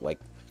saw, like,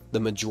 the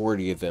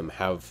majority of them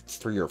have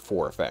 3 or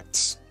 4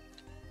 effects.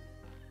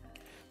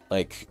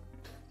 Like,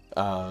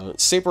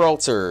 Saber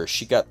Alter,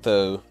 she got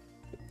the...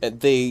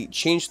 They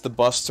changed the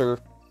Buster.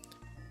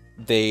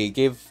 They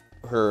gave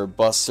her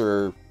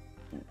Buster...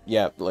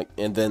 Yeah, like,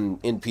 and then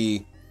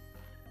NP...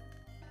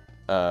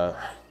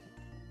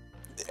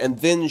 and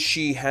then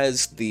she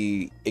has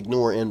the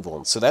Ignore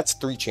Invuln, so that's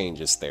 3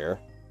 changes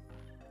there.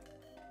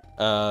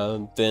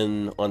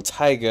 Then on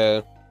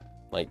Taiga,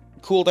 like,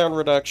 cooldown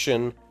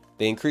reduction...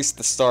 They increased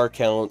the star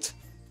count,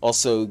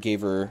 also gave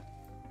her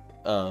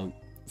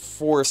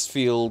Forest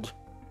Field,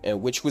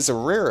 which was a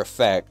rare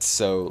effect,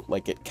 so,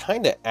 like, it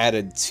kind of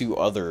added 2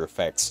 other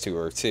effects to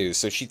her, too.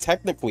 So she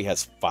technically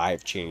has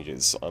 5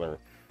 changes on her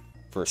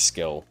first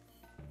skill.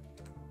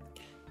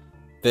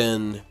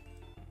 Then,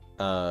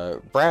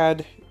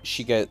 Brad,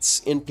 she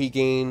gets NP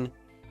gain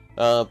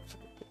up,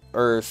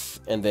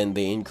 Earth, and then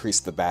they increase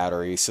the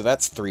battery, so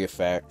that's 3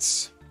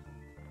 effects.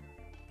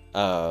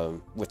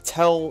 With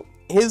Tell...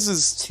 His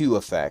is 2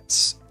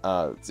 effects.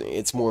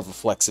 It's more of a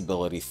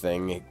flexibility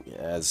thing,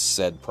 as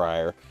said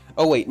prior.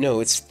 Oh wait, no,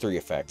 it's 3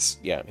 effects.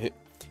 Yeah,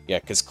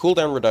 because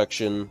cooldown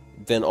reduction,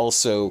 then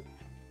also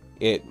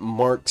it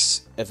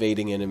marks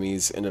evading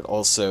enemies, and it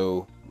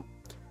also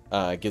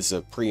gives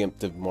a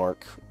preemptive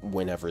mark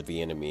whenever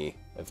the enemy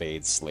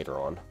evades later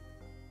on.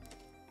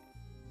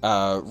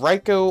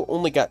 Raikou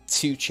only got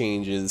 2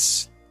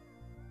 changes,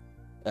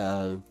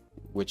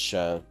 which...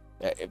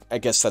 I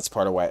guess that's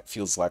part of why it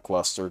feels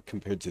lackluster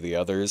compared to the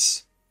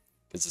others,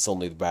 because it's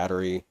only the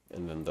battery,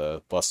 and then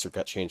the Buster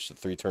got changed to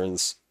 3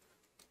 turns.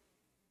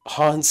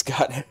 Hans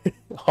got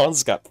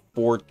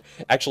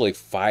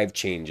 5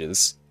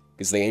 changes,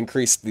 because they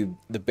increased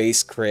the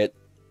base crit,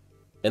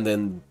 and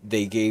then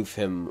they gave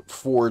him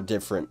 4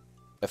 different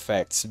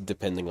effects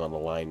depending on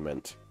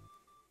alignment.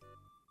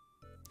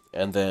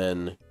 And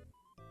then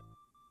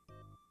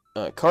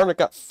Karna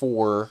got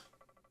 4,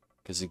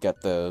 because he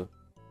got the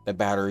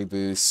battery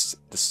boost,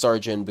 the star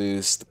gen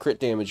boost, the crit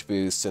damage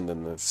boost, and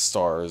then the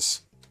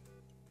stars.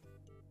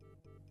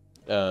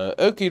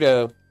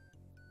 Okita,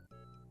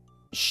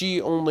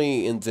 she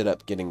only ended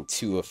up getting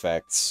 2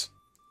 effects,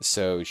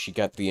 so she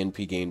got the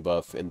NP gain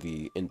buff and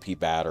the NP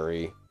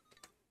battery.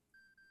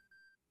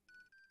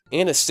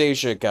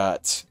 Anastasia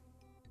got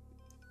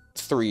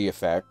 3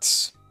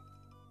 effects.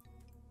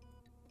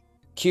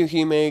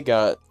 Kiyohime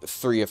got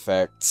 3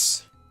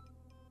 effects.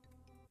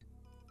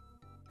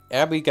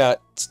 Abby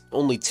got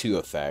only 2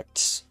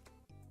 effects.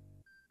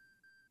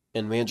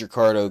 And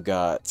Mandricardo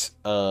got,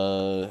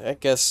 I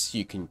guess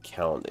you can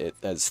count it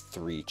as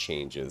 3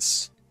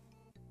 changes.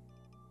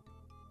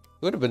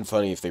 It would have been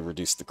funny if they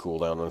reduced the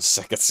cooldown on a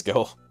second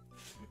skill.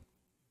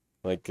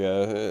 Like,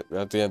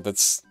 damn,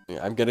 that's...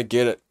 I'm gonna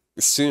get it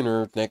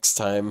sooner next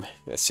time,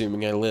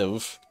 assuming I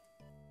live.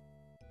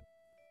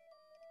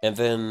 And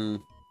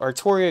then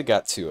Artoria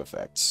got 2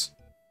 effects.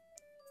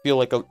 I feel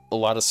like a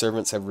lot of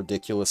servants have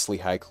ridiculously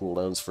high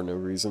cooldowns for no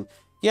reason.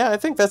 Yeah, I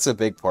think that's a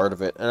big part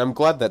of it, and I'm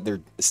glad that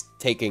they're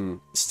taking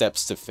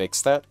steps to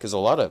fix that, because a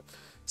lot of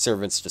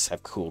servants just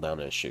have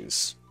cooldown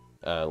issues.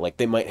 Like,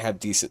 they might have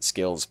decent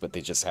skills, but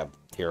they just have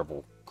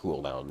terrible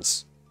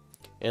cooldowns.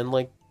 And,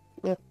 like,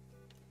 yeah.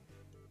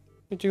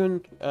 You're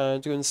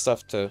doing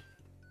stuff to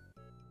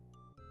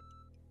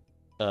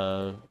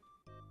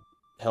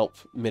help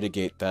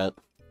mitigate that.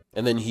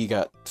 And then he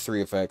got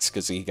 3 effects,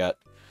 because he got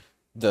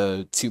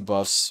the 2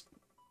 buffs,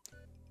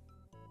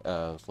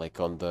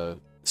 like on the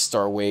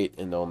star weight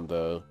and on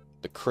the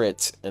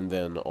crit, and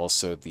then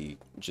also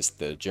just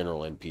the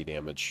general NP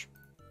damage.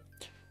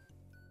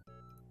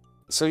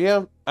 So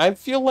yeah, I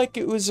feel like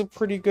it was a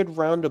pretty good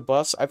round of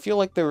buffs. I feel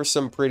like there were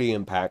some pretty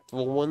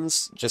impactful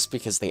ones, just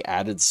because they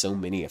added so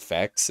many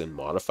effects and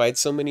modified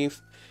so many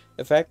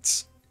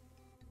effects.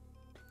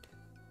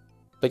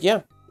 But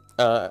yeah,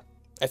 I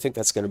think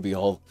that's going to be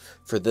all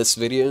for this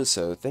video,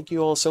 so thank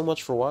you all so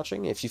much for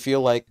watching. If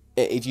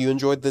you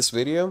enjoyed this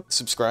video,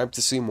 subscribe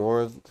to see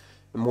more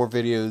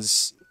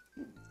videos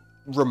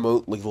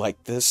remotely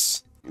like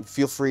this.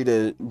 Feel free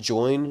to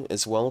join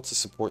as well to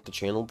support the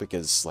channel,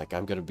 because, like,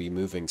 I'm going to be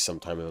moving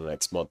sometime in the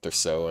next month or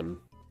so, and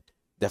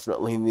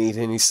definitely need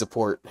any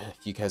support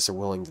you guys are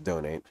willing to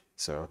donate.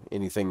 So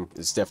anything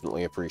is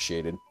definitely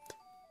appreciated.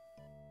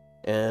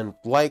 And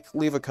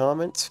leave a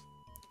comment.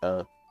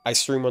 I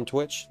stream on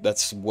Twitch.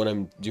 That's what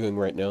I'm doing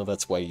right now.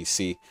 That's why you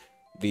see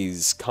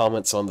these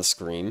comments on the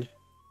screen.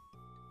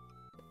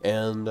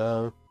 And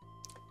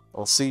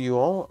I'll see you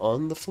all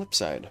on the flip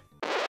side.